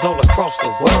gangsters all across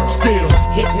the world. Still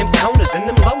hitting them corners and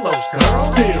them lolos, girl.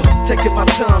 Still taking my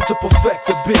time to perfect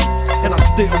the beat, and I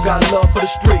still got love for the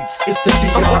streets. It's the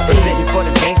DRE. I'm representing for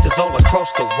them gangsters all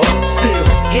across the world. Still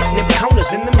hitting them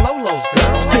corners and them lolos,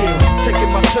 girl. Still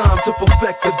taking my time to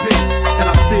perfect the beat, and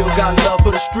I still got love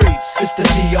for the streets. It's the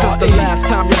DRE. Since the last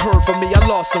time you heard from me, I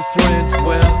lost some friends.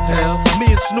 Well, hell, me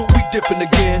and Snoop, we dipping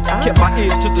again. Kept my ear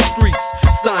to the streets,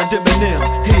 signed Eminem.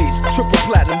 He's triple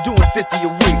platinum, doing 50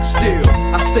 a week. Still,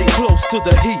 I stay close to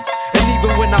the heat, and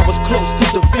even when I was close to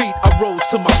defeat, I rose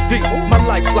to my feet. My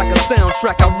life's like a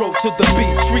soundtrack, I wrote to the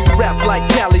beat. Street rap like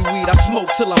Cali weed, I smoke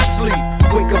till I'm sleep.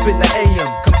 Wake up in the AM,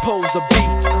 compose a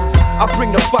beat. I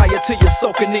bring the fire till you're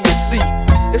soaking in your seat.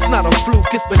 It's not a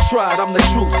fluke, it's been tried, I'm the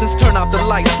truth. Since turn out the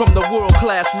lights from the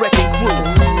world-class wrecking crew,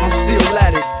 I'm still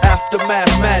at it, after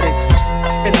mathematics.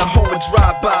 In the home of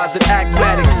drive-bys and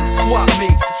acmatics, swap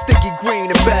meets, sticky green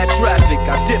and bad traffic.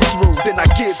 I dip through, then I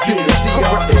give you the DRE.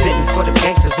 I'm representing for them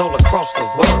gangsters all across the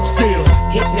world. Still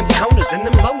hitting them corners and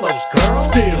them lolos, girl.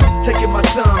 Still taking my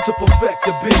time to perfect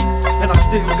the beat, and I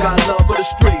still got love for the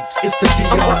streets. It's the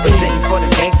DRE. I'm representing for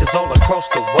them gangsters all across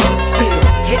the world. Still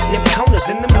hitting them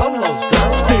corners and them lolos,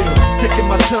 girl. Still taking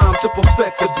my time to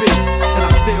perfect the beat, and I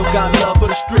still got love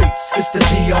for the streets. It's the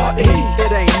DRE.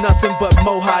 It ain't nothing but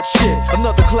mo hot shit.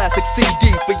 Another classic CD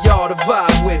for y'all to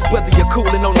vibe with. Whether you're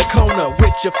coolin' on the corner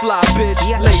with your fly bitch,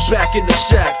 lay back in the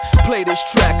shack, play this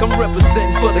track. I'm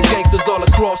representing for the gangsters all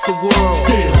across the world.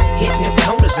 Still hitting them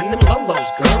corners and them lolos,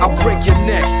 girl. I'll break your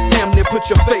neck, damn near put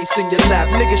your face in your lap.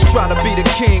 Niggas try to be the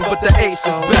king, but the ace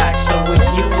is back. So if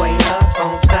you ain't up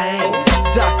on things,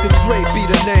 Dr. Dre be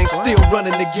the name, still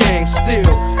running the game.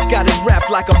 Still got it wrapped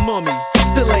like a mummy.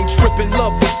 Still ain't trippin',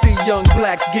 love to see young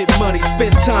blacks get money.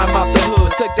 Spend time out the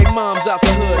hood, take they moms out the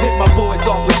hood. Hit my boys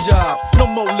off with jobs, no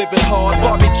more living hard.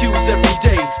 Barbecues every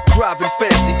day, driving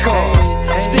fancy cars.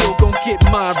 Still gon' get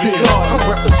mine regardless. I'm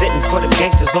representing for them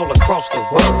gangsters all across the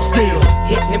world. Still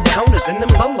hitting them corners and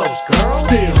them lolos, girl.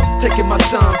 Still taking my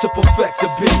time to perfect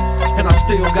the beat, and I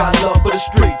still got love for the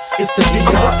streets. It's the DRE.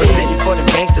 I'm representing for them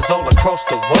gangsters all across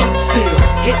the world. Still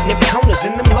hitting them corners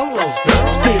and them lolos, girl.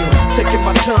 Still taking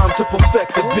my time to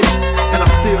perfect the beat, and I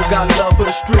still got love for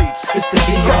the streets. It's the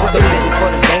DRE. I'm representing for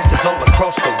them gangsters all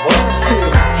across the world. Still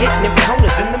hitting them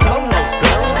corners and them lolos,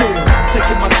 girl. Still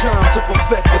taking my time to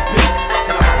perfect the beat,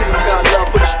 and I still got love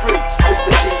for the streets. It's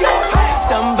the DRE.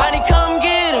 Somebody come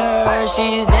get her,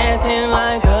 she's dancing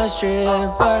like a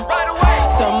stripper.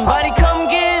 Somebody come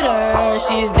get her,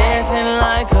 she's dancing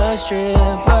like a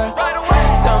stripper.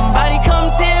 Somebody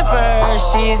come tip her,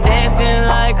 she's dancing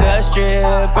like a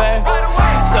stripper.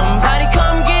 Somebody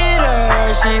come get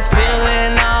her, she's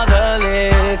feeling all the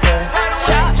liquor.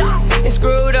 Chop, it's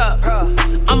screwed up,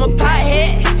 I'm a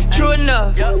pothead, true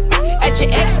enough. At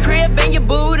your ex crib and your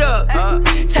boot up.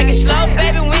 Take it slow,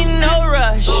 baby, we no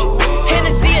rush.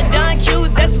 Hennessy or Don Q,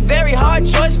 that's a very hard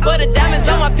choice. For the diamonds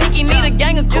on my pinky, need a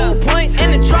gang of cool points.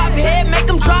 And the drop head, make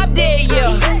them drop dead,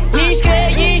 yeah. You ain't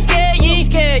scared, you ain't scared, you ain't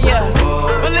scared, yeah.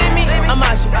 Believe me, I'm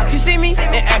out you. You see me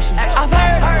in action. I've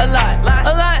heard a lot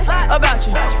about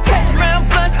you. Catch around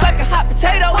blunts like a hot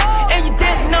potato. And you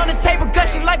dancing on the table,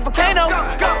 gushing like volcano.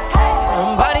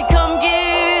 Somebody come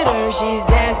get her, she's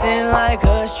dancing like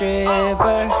a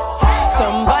stripper.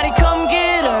 Somebody come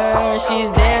get her,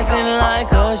 she's dancing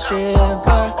like a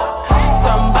stripper.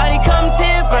 Somebody come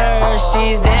tip her,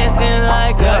 she's dancing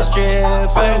like a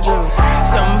stripper.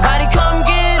 Somebody come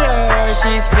get her,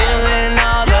 she's feeling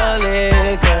all the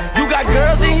liquor. You got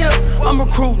girls in here, I'm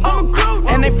recruiting,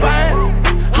 and they fine,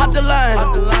 hop the line.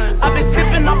 I've been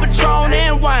sipping on Patron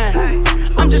and wine.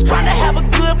 I'm just trying to have a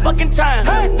good fucking time.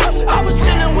 I was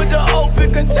chilling with the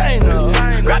open container.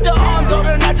 Grabbed her arm, told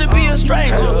her not to be a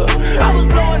stranger. I was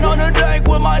blowing on the dank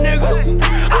with my niggas.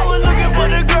 I was looking for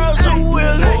the girls who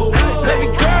willing. Baby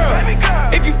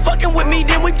girl, if you fucking with me,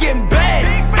 then we getting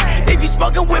bags. If you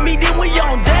smoking with me, then we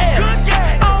on dabs.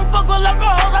 I don't fuck with local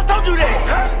hoes, I told you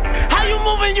that. How you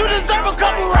moving? You deserve a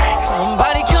couple racks.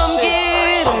 Somebody come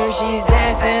get her, she's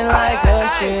dancing like a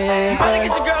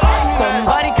stripper.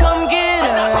 Somebody come get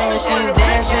her, she's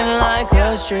dancing like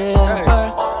a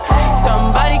stripper.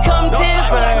 Somebody come tip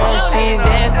her, she's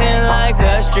dancing like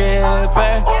a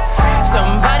stripper.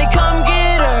 Somebody come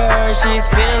get her, she's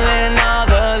feeling all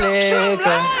the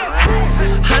liquor.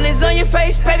 Honey's on your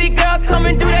face, baby girl, come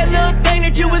and do that little thing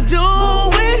that you was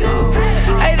doing.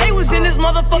 Hey, they was in this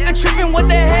motherfucker nigga trippin', what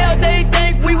the hell they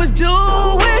think we was doing?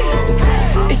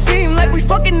 It seemed like we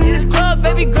fucking in this club,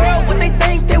 baby girl, what they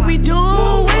think that we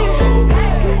doing?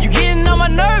 You getting on my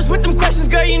nerves with them questions,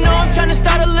 girl, you know I'm tryna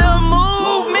start a little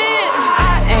movement.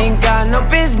 I ain't got no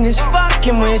business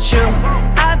fucking with you.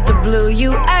 Out the blue,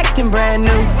 you acting brand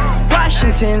new.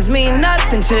 Washingtons mean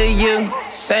nothing to you.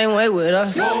 Same way with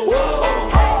us.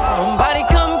 Somebody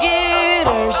come get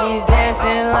her, she's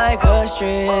dancing like a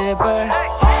stripper.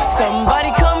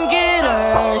 Somebody come get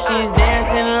her, she's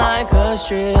dancing like a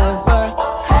stripper.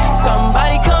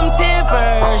 Somebody come tip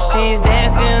her, she's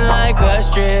dancing like a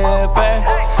stripper.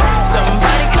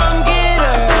 Somebody come get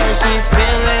her, she's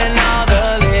feeling all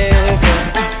the liquor.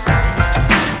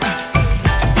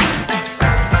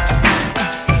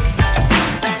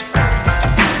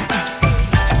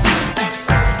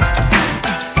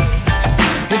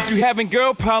 If you having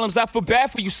girl problems, I feel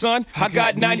bad for you, son. I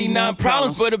got 99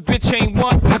 problems, but a bitch ain't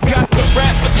one. I got the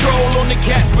rap patrol on the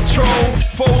cat patrol.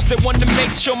 Foes that want to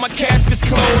make sure my casket's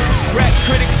closed. Rap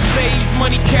critics to say he's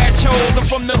money cash holes. I'm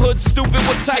from the hood, stupid,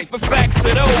 what type of facts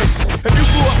are those? If you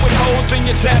grew up with hoes in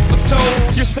your zap of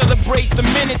toes, you celebrate the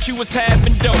minute you was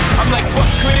having dope. I'm like, fuck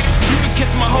critics, you can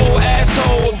kiss my whole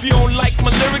asshole. If you don't like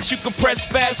my lyrics, you can press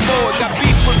fast forward. Got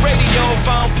beef with radio if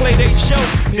I don't play they show.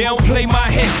 They don't play my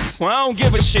hits, well I don't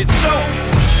give a shit. So,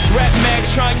 rap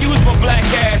mags try and use my black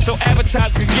ass so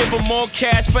advertisers could give them more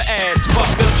cash for ads.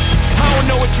 Fuckers, I don't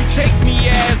know what you take me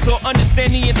as or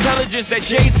understand the intelligence that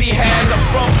Jay-Z has. I'm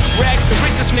from rags, the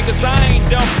richest niggas, I ain't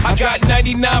dumb. I got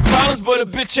 99 problems, but a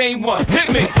bitch ain't one.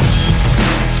 Hit me.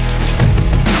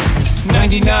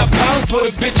 99 problems, but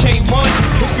a bitch ain't one.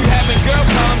 If you having girl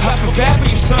problems, I feel bad for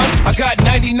you, son. I got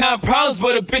 99 problems,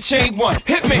 but a bitch ain't one.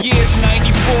 Hit me. Yeah, it's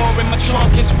 94 and my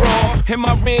trunk is raw. In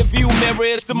my rear view mirror,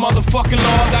 it's the motherfucking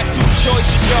law. Got two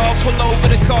choices, y'all. Pull over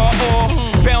the car or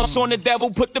bounce on the devil,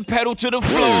 put the pedal to the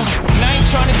floor. And I ain't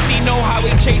tryna see no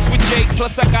highway chase with Jake.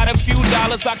 Plus I got a few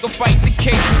dollars, I can fight the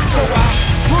case. So I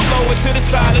pull over to the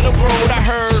side of the road. I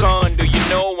heard, son, do you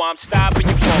know why I'm stopping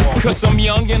you for? Cause I'm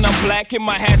young and I'm black and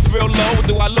my hat's real low.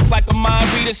 Do I look like a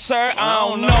mind reader, sir? I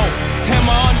don't know. Am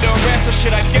I under arrest or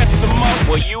should I guess some more?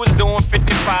 Well, you was doing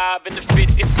 55 in the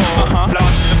 54.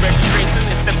 Lost the registration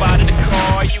and step out of the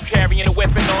car. You carrying a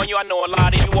weapon on you, I know a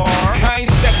lot of you are. I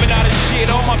ain't stepping out of shit,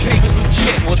 all my papers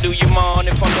legit. Well, do you mind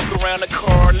if I look around the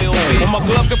car a little bit? Well, my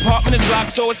glove compartment is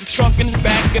locked, so it's the trunk in the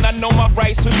back. And I know my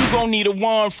rights, so you gon' need a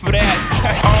warrant for that.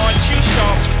 Aren't you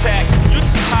sharp attack? You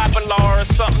some type of law or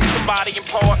something, somebody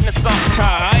important or something.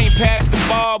 I ain't passed the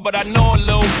bar, but I know a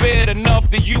little bit enough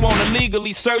that you wanna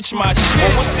legally search my shit.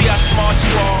 Well, we'll see how smart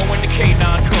you are when the K9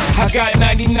 comes. I got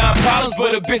 99 problems,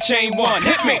 but a bitch ain't one.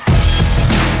 Hit me.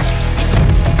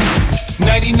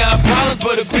 99 problems,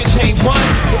 but a bitch ain't one.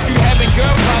 If you having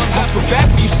girl problems, I feel bad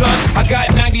for you, son. I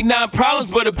got 99 problems,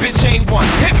 but a bitch ain't one.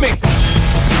 Hit me.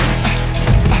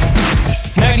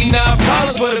 99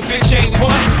 problems, but a bitch ain't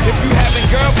one. If you having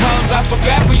girl problems, I feel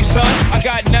bad for you, son. I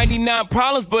got 99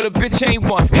 problems, but a bitch ain't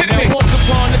one. Hit me. Now, once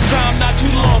upon a time, not too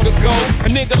long ago, a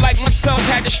nigga like myself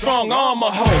had a strong arm,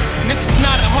 a hoe. And this is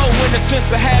not a hoe in the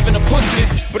sense of having a pussy,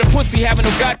 but a pussy having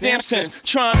no goddamn sense.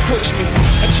 Try and push me.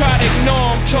 I try to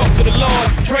ignore him, talk to the Lord,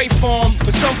 pray for him,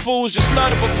 but some fools just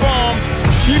love to perform.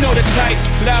 You know the type,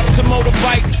 loud as a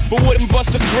motorbike, but wouldn't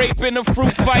bust a grape in a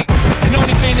fruit fight. And the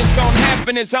only thing that's gonna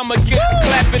happen is I'ma get the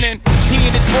clapping and he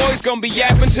and his boys gonna be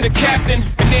yapping to the captain.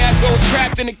 And there I go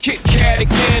trapped in a Kit Kat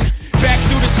again. Back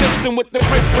through the system with the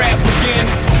riff-raff again.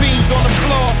 Beans on the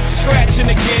floor, scratching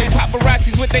again.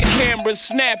 Paparazzis with their cameras,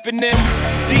 snapping them.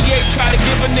 DA try to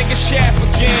give a nigga shaft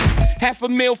again.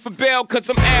 $500,000 for bail cause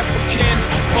I'm African.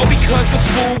 Or because this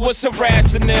fool was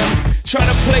harassing them.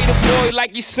 Tryna play the boy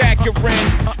like he's saccharine.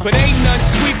 But ain't nothing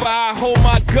sweet but I hold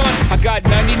my gun. I got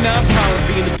 99 problems,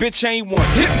 being a bitch ain't one.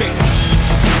 Hit me.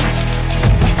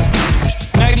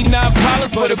 99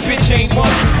 problems, but a bitch ain't one.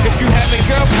 If you having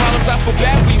girl problems, I feel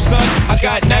bad for you, son. I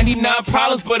got 99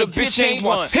 problems, but a bitch ain't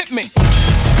one. Hit me.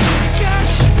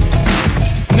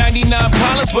 99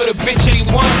 problems, but a bitch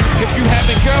ain't one. If you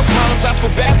having girl problems, I feel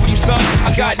bad for you, son.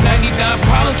 I got 99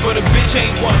 problems, but a bitch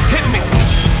ain't one. Hit me.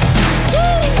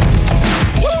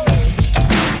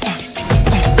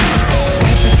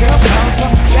 Having girl problems, I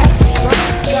feel bad for you, son.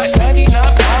 I got 99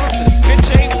 problems, and a bitch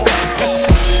ain't one.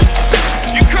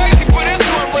 You crazy for this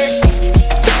one, Rick?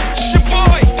 It's your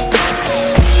boy.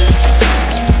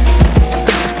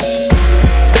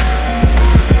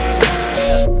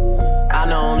 I'm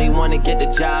the only one to get the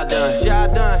job done.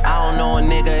 I don't know a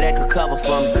nigga that could cover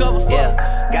for me. Yeah,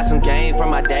 got some game from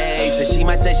my day. So she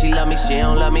might say she love me, she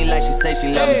don't love me like she say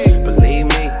she love me. Believe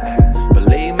me,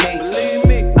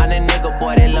 I'm that nigga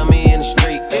boy that love me in the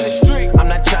street. I'm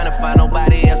not trying to find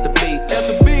nobody else to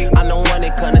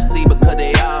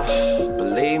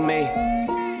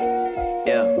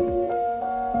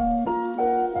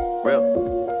Real.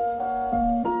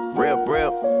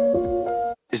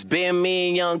 It's been me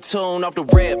and Young Tune off the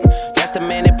rip. That's the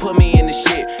man that put me in the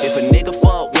shit. If a nigga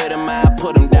fuck with him, I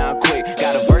put him down quick.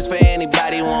 Got a verse for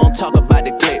anybody who won't talk about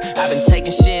the clip. I've been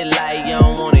taking shit like you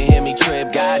don't wanna hear me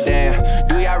trip. Goddamn,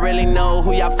 do y'all really know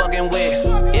who y'all fucking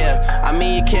with? Yeah, I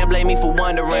mean you can't blame me for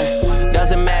wondering.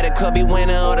 Doesn't matter, could be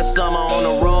winter or the summer. On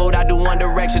the road, I do One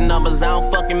Direction numbers, I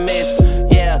don't fucking miss.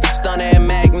 Yeah, Stunner and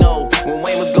Magno. When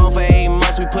Wayne was gone for 8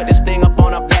 months, we put this thing up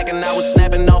on our back, and I was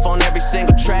snapping off on every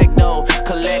single track though.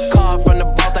 Collect card from the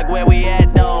boss, like where we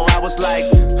at though. I was like,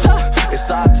 it's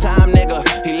our time, nigga.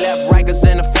 He left Rikers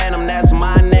in the Phantom, that's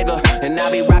my nigga. And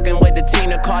I be rocking with the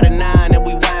team that caught a 9, and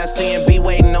we YNC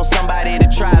waiting on somebody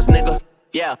that tries, nigga.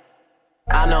 Yeah.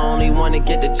 I'm the only one to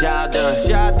get the job done.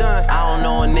 I don't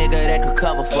know a nigga that could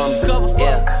cover for me.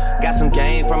 Yeah, got some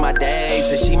game from my day.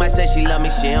 So she might say she love me,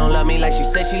 she don't love me like she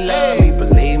said she love me.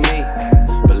 Believe me,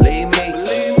 believe me.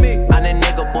 I'm that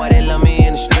nigga boy that love me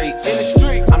in the street.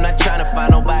 I'm not trying to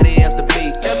find nobody else to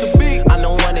beat. I'm the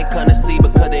one they couldn't see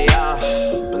because they are.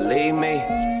 Believe me.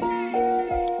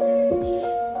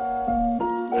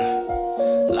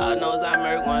 Lord knows I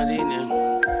murdered one of these niggas.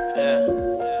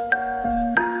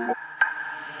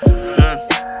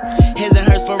 His and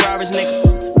hers Ferraris, nigga.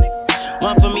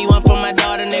 One for me, one for my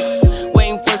daughter, nigga.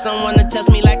 Waiting for someone to test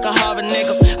me like a Harvard,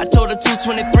 nigga. I told her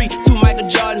 223, 2 Michael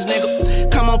Jordans, nigga.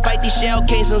 Come on, fight these shell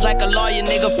casings like a lawyer,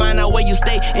 nigga. Find out where you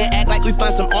stay and act like we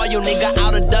find some oil, nigga.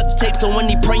 Out of duct tape, so when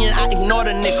he praying, I ignore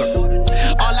the nigga.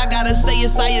 All I gotta say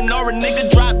is sayonara, nigga.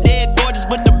 Drop dead gorgeous,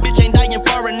 but the bitch ain't dying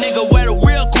for a nigga. Where the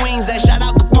real queens at? Shout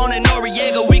out Capone and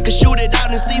Noriega. We could shoot it out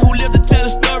and see who lived to tell a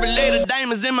story later.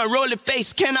 Diamonds in my rolling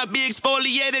face, cannot be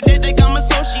exfoliated. They think I'm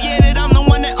associated, I'm the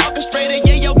one that orchestrated.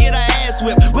 Yeah, yo, get a ass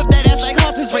whip. Whip that ass like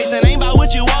horses racing. Ain't about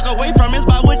what you walk away from, it's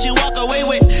about what you walk away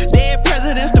with. Dead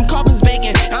presidents, them coffins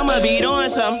vacant. I'ma be doing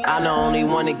something. I'm the only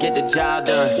one to get the job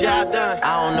done.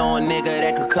 I don't know a nigga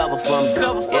that could cover for me.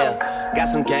 Yeah, got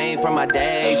some game from my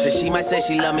day. So she might say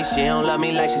she love me, she don't love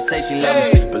me like she say she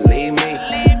love me. Believe me,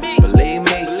 believe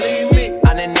me.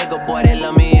 I'm that nigga boy that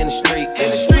love me in the street.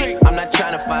 I'm not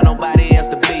trying to find nobody else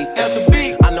to beat.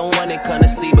 I'm the one they couldn't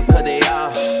see because they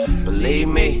are. Believe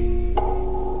me.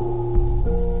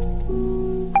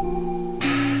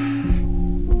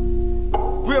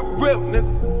 Rip, nigga.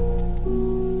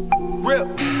 Rip.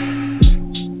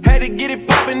 Had to get it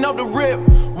poppin' off the rip.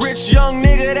 Rich young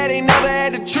nigga that ain't never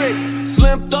had the trick.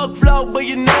 Slim thug flow, but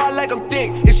you know I like them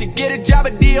thick. If she get a job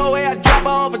at DOA, I drop her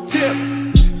off a tip.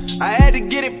 I had to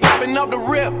get it poppin' off the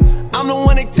rip. I'm the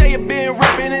one that tell you been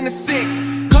rapping in the 6.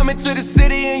 Coming to the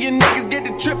city and your niggas get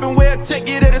the trippin'. We'll take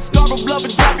you to the Scarborough Bluff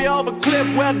and drop you off a cliff.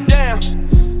 Well, damn,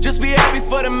 just be happy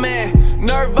for the man.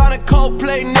 Nirvana,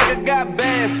 Coldplay, nigga got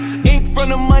bands. Ink from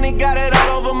the money, got it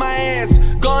all over my hands.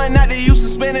 Going out to Houston,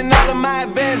 spending all of my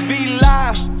advance. V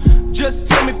Live, just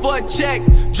tell me for a check.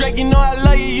 Drake, you know I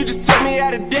love you, you just tell me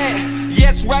out of debt.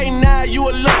 Yes, right now, you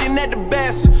are looking at the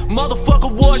best. Motherfucker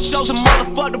award shows and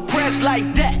motherfuck the press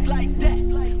like that.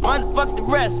 Motherfuck the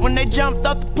rest. When they jumped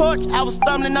off the porch, I was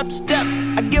stumbling up the steps.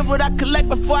 I give what I collect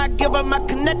before I give up my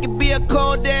connect. It be a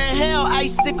cold day in hell.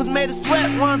 Icicles made of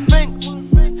sweat, one finger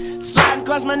sliding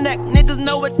across my neck. Niggas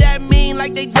know what that mean,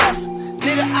 like they deaf.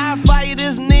 Nigga, I fire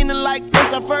this Nina like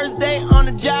this. Our first day on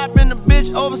the job and the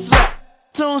bitch overslept.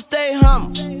 Tune stay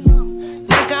humble.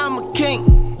 Nigga, I'm a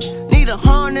king. Need a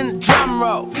horn and a drum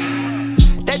roll.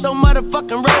 They throw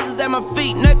motherfucking roses at my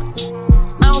feet, nigga.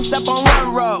 I don't step on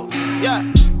one road, yeah.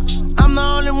 I'm the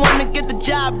only one to get the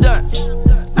job done.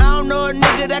 I don't know a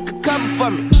nigga that could cover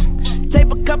for me.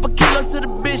 Tape a couple kilos to the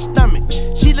bitch stomach.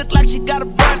 She look like she got a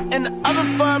bun in the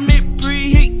oven for me,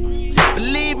 preheat.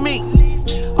 Believe me,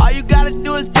 all you gotta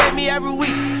do is pay me every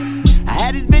week. I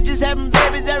had these bitches having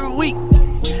babies every week.